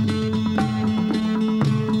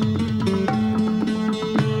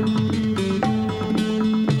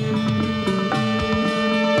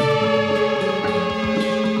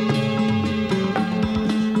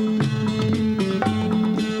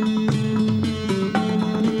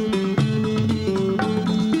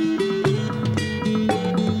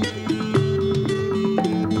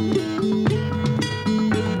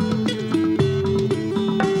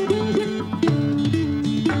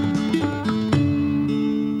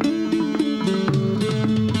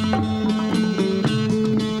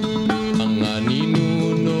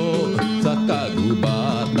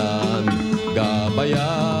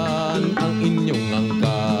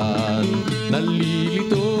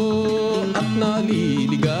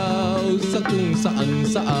 sa kung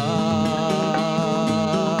saan-saan.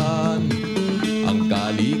 Ang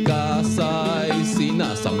kalikas ay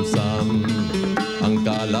sinasamsam, ang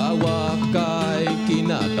kalawak ay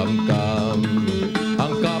kinakamkam,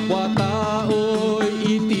 ang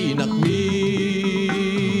kapwa-tao'y itinakwil,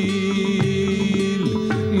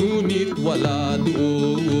 ngunit wala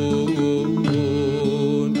doon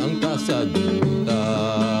ang kasagutan,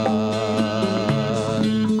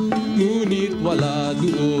 ngunit wala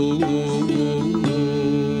doon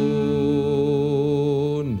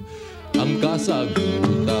ang kasagutan.